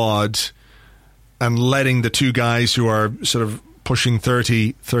squad and letting the two guys who are sort of pushing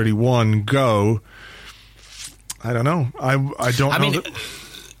 30, 31 go, I don't know. I don't know.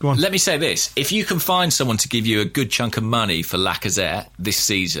 Go on. Let me say this. If you can find someone to give you a good chunk of money for Lacazette this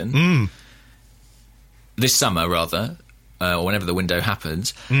season, this summer rather, or whenever the window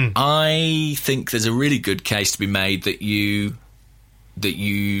happens, I think there's a really good case to be made that you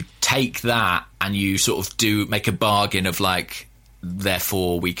take that and you sort of make a bargain of like,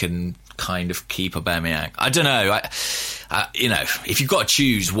 therefore we can kind of keep Aubameyang. I don't know. If you've got to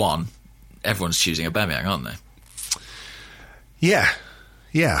choose one, everyone's choosing Aubameyang, aren't they? Yeah,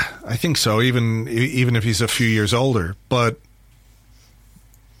 I think so. Even if he's a few years older, but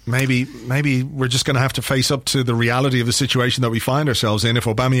maybe we're just going to have to face up to the reality of the situation that we find ourselves in. If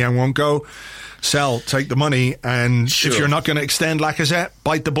Aubameyang won't go, sell, take the money, and if you're not going to extend Lacazette,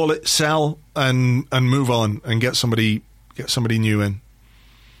 bite the bullet, sell, and move on and get somebody new in.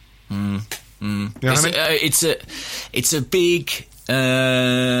 You know what I mean? It's a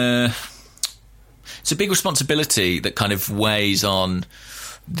big responsibility that kind of weighs on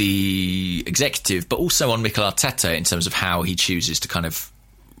the executive, but also on Mikel Arteta in terms of how he chooses to kind of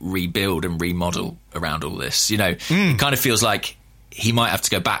rebuild and remodel around all this. It kind of feels like he might have to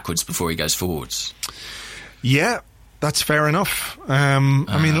go backwards before he goes forwards. Yeah, that's fair enough. I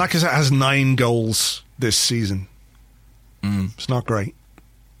mean, Lacazette has 9 goals this season. It's not great.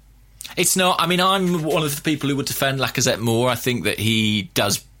 It's not. I mean, I'm one of the people who would defend Lacazette more. I think that he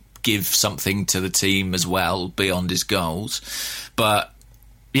does give something to the team as well beyond his goals. But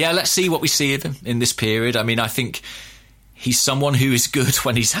yeah, let's see what we see of him in this period. I mean, I think he's someone who is good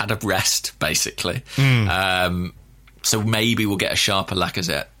when he's had a rest, basically. So maybe we'll get a sharper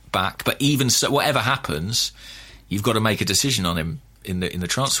Lacazette back. But even so, whatever happens, you've got to make a decision on him in the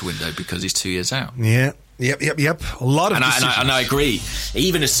transfer window because he's 2 years out. Yeah. Yep. A lot of decisions. And I agree.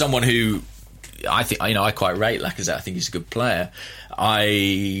 Even as someone who I think, I quite rate Lacazette. I think he's a good player.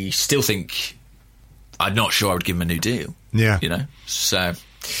 I still think I'm not sure I would give him a new deal. Yeah. So,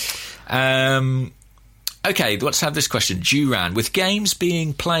 okay, let's have this question. Duran, with games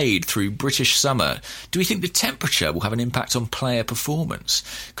being played through British summer, do we think the temperature will have an impact on player performance?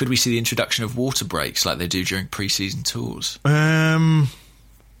 Could we see the introduction of water breaks like they do during pre-season tours?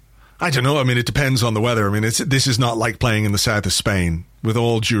 I don't know. I mean, it depends on the weather. I mean, this is not like playing in the south of Spain, with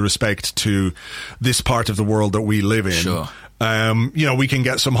all due respect to this part of the world that we live in. Sure. We can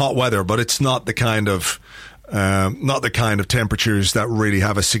get some hot weather, but it's not the kind of Not the kind of temperatures that really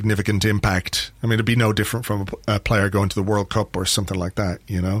have a significant impact. I mean, it'd be no different from a player going to the World Cup or something like that,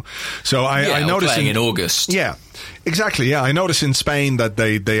 you know. So I noticed playing in August. Yeah, exactly. Yeah, I noticed in Spain that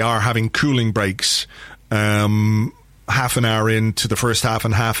they are having cooling breaks. Half an hour into the first half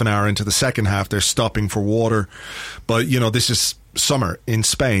and half an hour into the second half, they're stopping for water. But, you know, this is summer in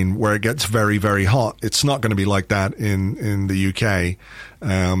Spain where it gets very, very hot. It's not going to be like that in the UK.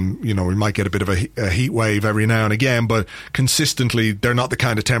 You know, we might get a bit of a heat wave every now and again, but consistently, they're not the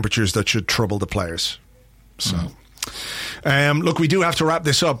kind of temperatures that should trouble the players. So, look, we do have to wrap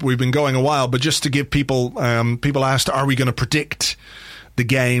this up. We've been going a while, but just to give people, people asked, are we going to predict the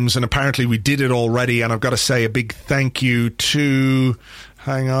games? And apparently we did it already. And I've got to say a big thank you to,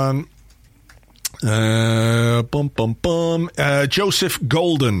 Joseph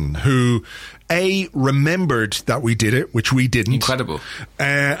Golden, who remembered that we did it, which we didn't. Incredible.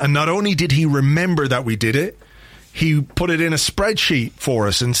 And not only did he remember that we did it, he put it in a spreadsheet for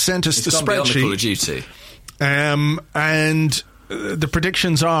us and sent us the spreadsheet. Call of Duty. And the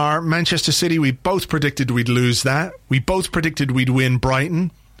predictions are Manchester City, we both predicted we'd lose that. We both predicted we'd win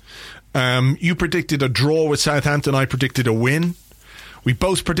Brighton. You predicted a draw with Southampton. I predicted a win. We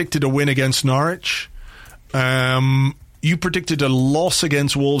both predicted a win against Norwich. You predicted a loss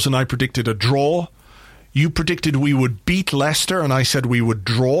against Wolves and I predicted a draw. You predicted we would beat Leicester and I said we would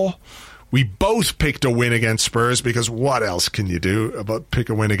draw. We both picked a win against Spurs because what else can you do but pick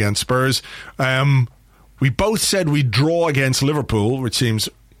a win against Spurs? We both said we'd draw against Liverpool, which seems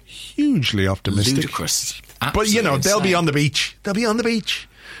hugely optimistic. Ludicrous. Absolutely but, you know, they'll insane. be on the beach. They'll be on the beach.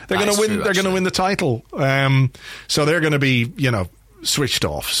 They're going to win. True, they're going to win the title. So they're going to be, you know, switched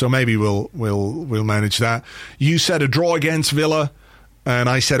off. So maybe we'll manage that. You said a draw against Villa, and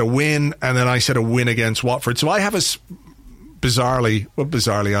I said a win, and then I said a win against Watford. So I have a bizarrely,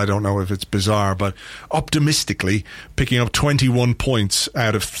 I don't know if it's bizarre, but optimistically picking up 21 points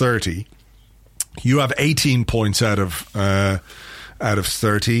out of 30. You have 18 points out of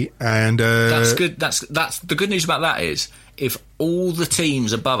 30, and that's good. That's the good news about that is if all the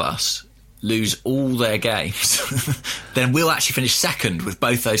teams above us lose all their games, then we'll actually finish second with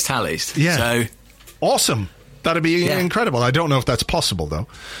both those tallies. Yeah, so awesome. That'd be incredible. I don't know if that's possible though.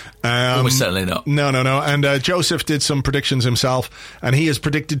 Almost certainly not. No. And Joseph did some predictions himself, and he has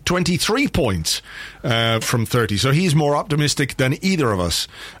predicted 23 points from 30. So he's more optimistic than either of us.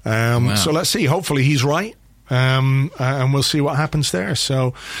 Wow. So let's see. Hopefully he's right. And we'll see what happens there.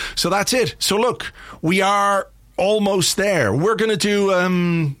 So that's it. So look, we are almost there. We're going to do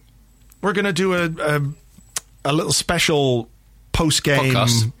a little special post-game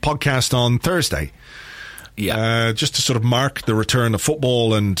podcast on Thursday. Yeah. Just to sort of mark the return of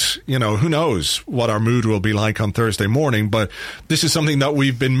football, and, you know, who knows what our mood will be like on Thursday morning, but this is something that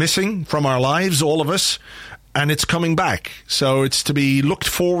we've been missing from our lives, all of us, and it's coming back. So it's to be looked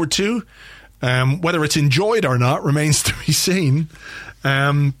forward to. Whether it's enjoyed or not remains to be seen.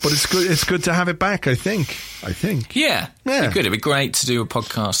 But it's good. It's good to have it back. I think. Yeah. It'd be good. It'd be great to do a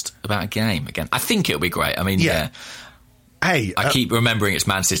podcast about a game again. I think it'll be great. I mean, yeah. Hey, I keep remembering it's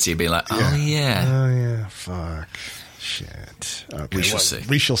Man City and being like, oh yeah, fuck, shit. Okay, we shall see.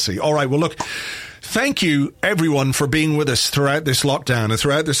 We shall see. All right. Well, look. Thank you, everyone, for being with us throughout this lockdown and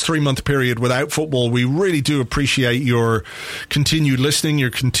throughout this 3-month period without football. We really do appreciate your continued listening,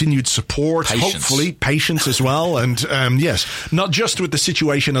 your continued support, hopefully patience as well. And yes, not just with the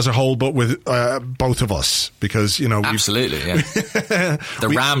situation as a whole, but with both of us, because, you know, absolutely,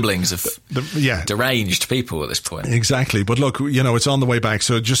 the ramblings of deranged people at this point. Exactly. But look, you know, it's on the way back.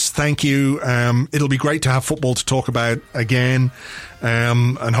 So just thank you. It'll be great to have football to talk about again.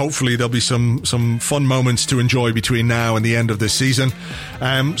 And hopefully there'll be some fun moments to enjoy between now and the end of this season.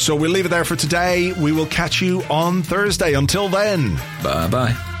 So we'll leave it there for today. We will catch you on Thursday. Until then.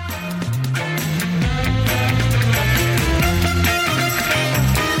 Bye-bye.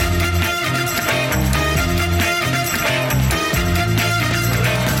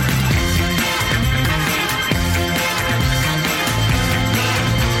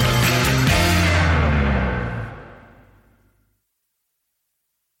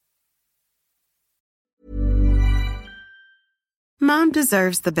 Mom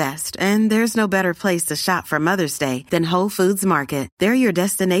deserves the best, and there's no better place to shop for Mother's Day than Whole Foods Market. They're your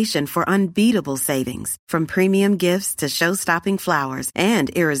destination for unbeatable savings, from premium gifts to show-stopping flowers and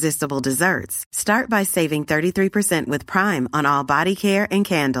irresistible desserts. Start by saving 33% with Prime on all body care and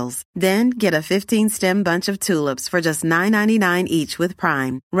candles. Then get a 15-stem bunch of tulips for just $9.99 each with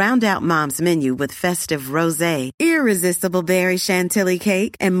Prime. Round out Mom's menu with festive rosé, irresistible berry chantilly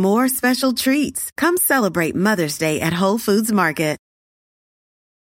cake, and more special treats. Come celebrate Mother's Day at Whole Foods Market.